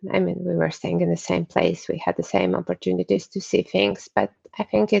we were staying in the same place. We had the same opportunities to see things, but I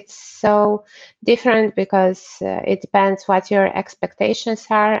think it's so different because it depends what your expectations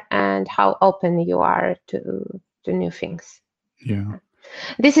are and how open you are to new things. Yeah.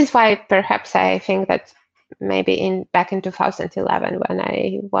 This is why perhaps I think that maybe back in 2011 when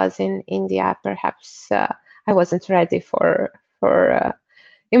I was in India, perhaps I wasn't ready for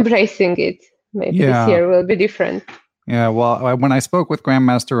embracing it. Maybe this year will be different. Yeah, well, when I spoke with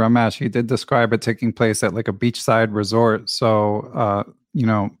Grandmaster Ramesh, he did describe it taking place at like a beachside resort. So,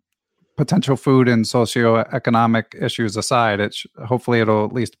 potential food and socioeconomic issues aside, hopefully it'll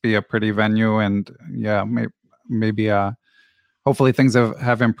at least be a pretty venue, and maybe hopefully things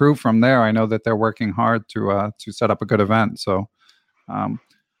have improved from there. I know that they're working hard to set up a good event. So,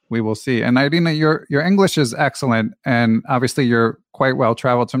 we will see. And Irina, your English is excellent, and obviously you're quite well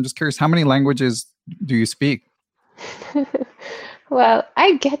traveled. So I'm just curious, how many languages do you speak? Well,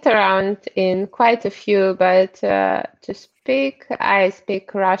 I get around in quite a few, but to speak, I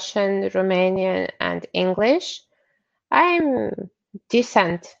speak Russian, Romanian, and English. I'm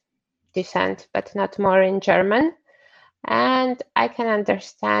decent, but not more in German. And I can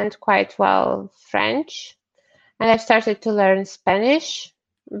understand quite well French. And I've started to learn Spanish.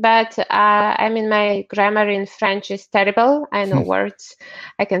 But my grammar in French is terrible. I know words.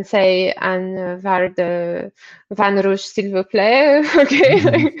 I can say un verre de vin rouge, s'il vous plaît,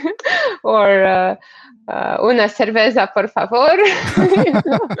 okay, or una cerveza, por favor.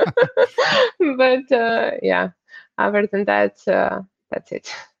 But yeah, other than that, that's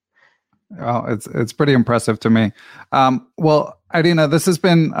it. Well, it's pretty impressive to me. Well, Irina, this has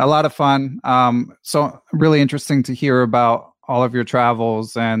been a lot of fun. So really interesting to hear about all of your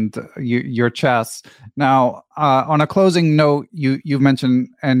travels and your chess. Now, on a closing note, you mentioned,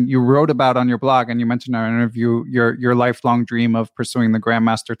 and you wrote about on your blog, and you mentioned in our interview, your lifelong dream of pursuing the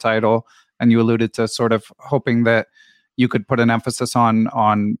Grandmaster title, and you alluded to sort of hoping that you could put an emphasis on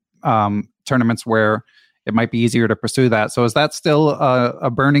tournaments where it might be easier to pursue that. So is that still a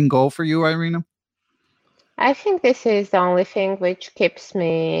burning goal for you, Irina? I think this is the only thing which keeps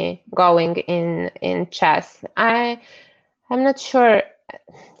me going in chess. I'm not sure,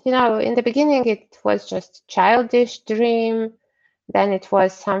 in the beginning it was just a childish dream. Then it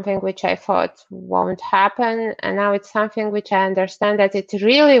was something which I thought won't happen. And now it's something which I understand that it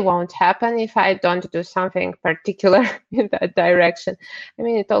really won't happen if I don't do something particular in that direction. I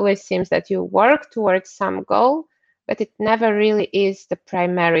mean, it always seems that you work towards some goal, but it never really is the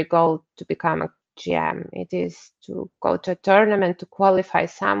primary goal to become a GM. It is to go to a tournament, to qualify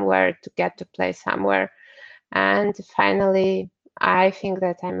somewhere, to get to play somewhere. And finally, I think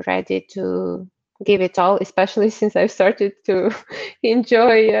that I'm ready to give it all, especially since I've started to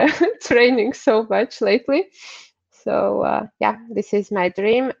enjoy training so much lately. So yeah, this is my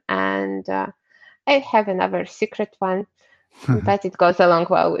dream. And I have another secret one, but it goes along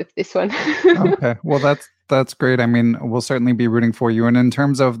well with this one. Okay, well, that's great. I mean, we'll certainly be rooting for you. And in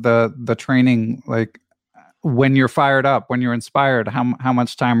terms of the training, like when you're fired up, when you're inspired, how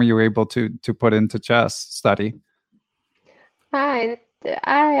much time are you able to put into chess study? I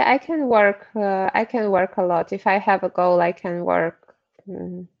can work. I can work a lot. If I have a goal, I can work.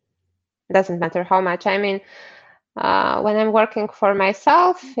 Doesn't matter how much. I mean, when I'm working for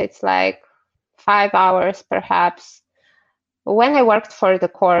myself, it's like 5 hours perhaps. When I worked for the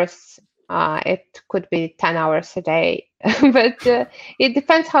course, it could be 10 hours a day. But it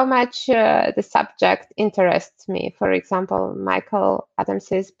depends how much the subject interests me. For example, Michael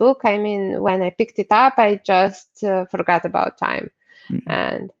Adams's book, I mean, when I picked it up, I just forgot about time. Mm-hmm.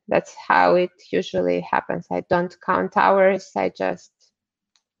 And that's how it usually happens. I don't count hours. I just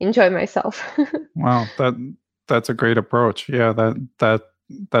enjoy myself. Wow, that's a great approach. Yeah,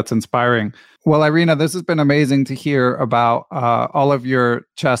 that's inspiring. Well, Irina, this has been amazing to hear about all of your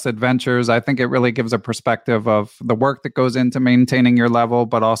chess adventures. I think it really gives a perspective of the work that goes into maintaining your level,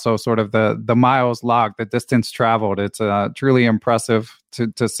 but also sort of the miles logged, the distance traveled. It's truly impressive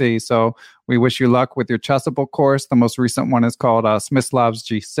to see. So we wish you luck with your Chessable course. The most recent one is called Smyslov's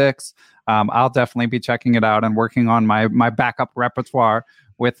G6. I'll definitely be checking it out and working on my backup repertoire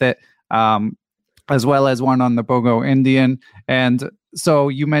with it, as well as one on the Bogo Indian. And so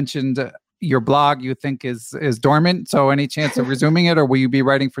you mentioned your blog you think is dormant. So any chance of resuming it, or will you be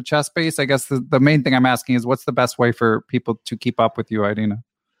writing for ChessBase? I guess the main thing I'm asking is what's the best way for people to keep up with you, Irina?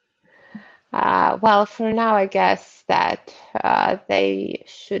 Well, for now, I guess that they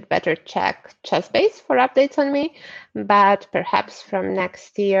should better check ChessBase for updates on me. But perhaps from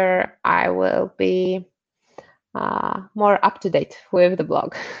next year, I will be more up to date with the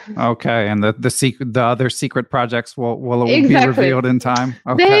blog. Okay, and the other secret projects will be revealed in time.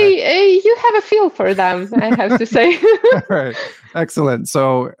 Okay. You have a feel for them, I have to say. All right, excellent.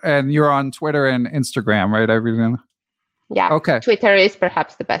 So, and you're on Twitter and Instagram, right, Irina? Yeah. Okay. Twitter is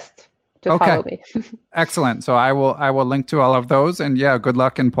perhaps the best to follow me. Excellent. So I will link to all of those, and yeah, good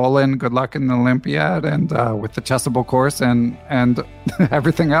luck in Poland, good luck in the Olympiad, and with the Chessable course and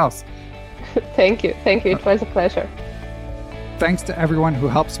everything else. Thank you. It was a pleasure. Thanks to everyone who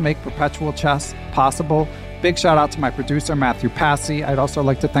helps make Perpetual Chess possible. Big shout out to my producer, Matthew Passy. I'd also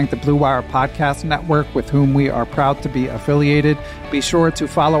like to thank the Blue Wire Podcast Network, with whom we are proud to be affiliated. Be sure to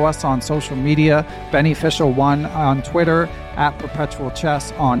follow us on social media, Beneficial1 on Twitter, at Perpetual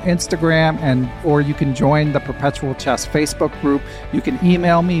Chess on Instagram, or you can join the Perpetual Chess Facebook group. You can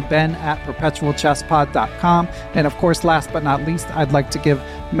email me, ben@perpetualchesspod.com. And of course, last but not least, I'd like to give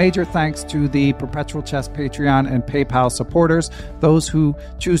Major thanks to the Perpetual Chess Patreon and PayPal supporters. Those who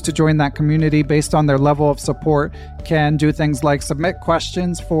choose to join that community based on their level of support can do things like submit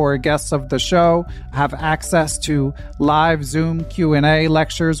questions for guests of the show, have access to live Zoom Q&A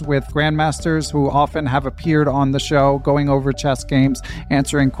lectures with grandmasters who often have appeared on the show, going over chess games,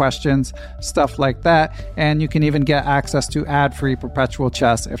 answering questions, stuff like that. And you can even get access to ad-free Perpetual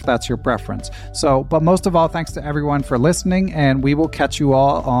Chess if that's your preference. So, but most of all, thanks to everyone for listening, and we will catch you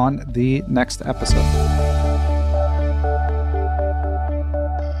all on the next episode.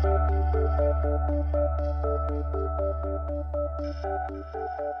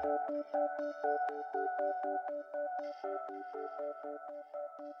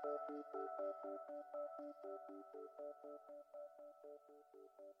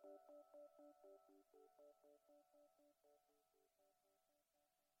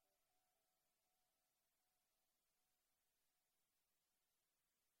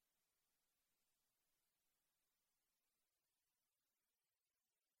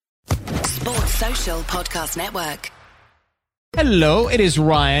 Sports Social Podcast Network. Hello, it is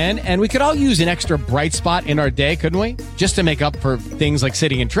Ryan, and we could all use an extra bright spot in our day, couldn't we? Just to make up for things like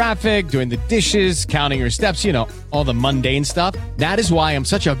sitting in traffic, doing the dishes, counting your steps, you know, all the mundane stuff. That is why I'm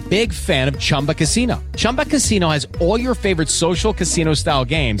such a big fan of Chumba Casino. Chumba Casino has all your favorite social casino-style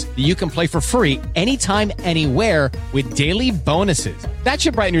games that you can play for free anytime, anywhere with daily bonuses. That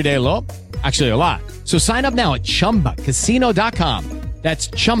should brighten your day a little. Actually, a lot. So sign up now at ChumbaCasino.com. That's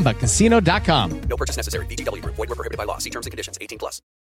ChumbaCasino.com. No purchase necessary. VGW Group. Void where prohibited by law. See terms and conditions. 18+.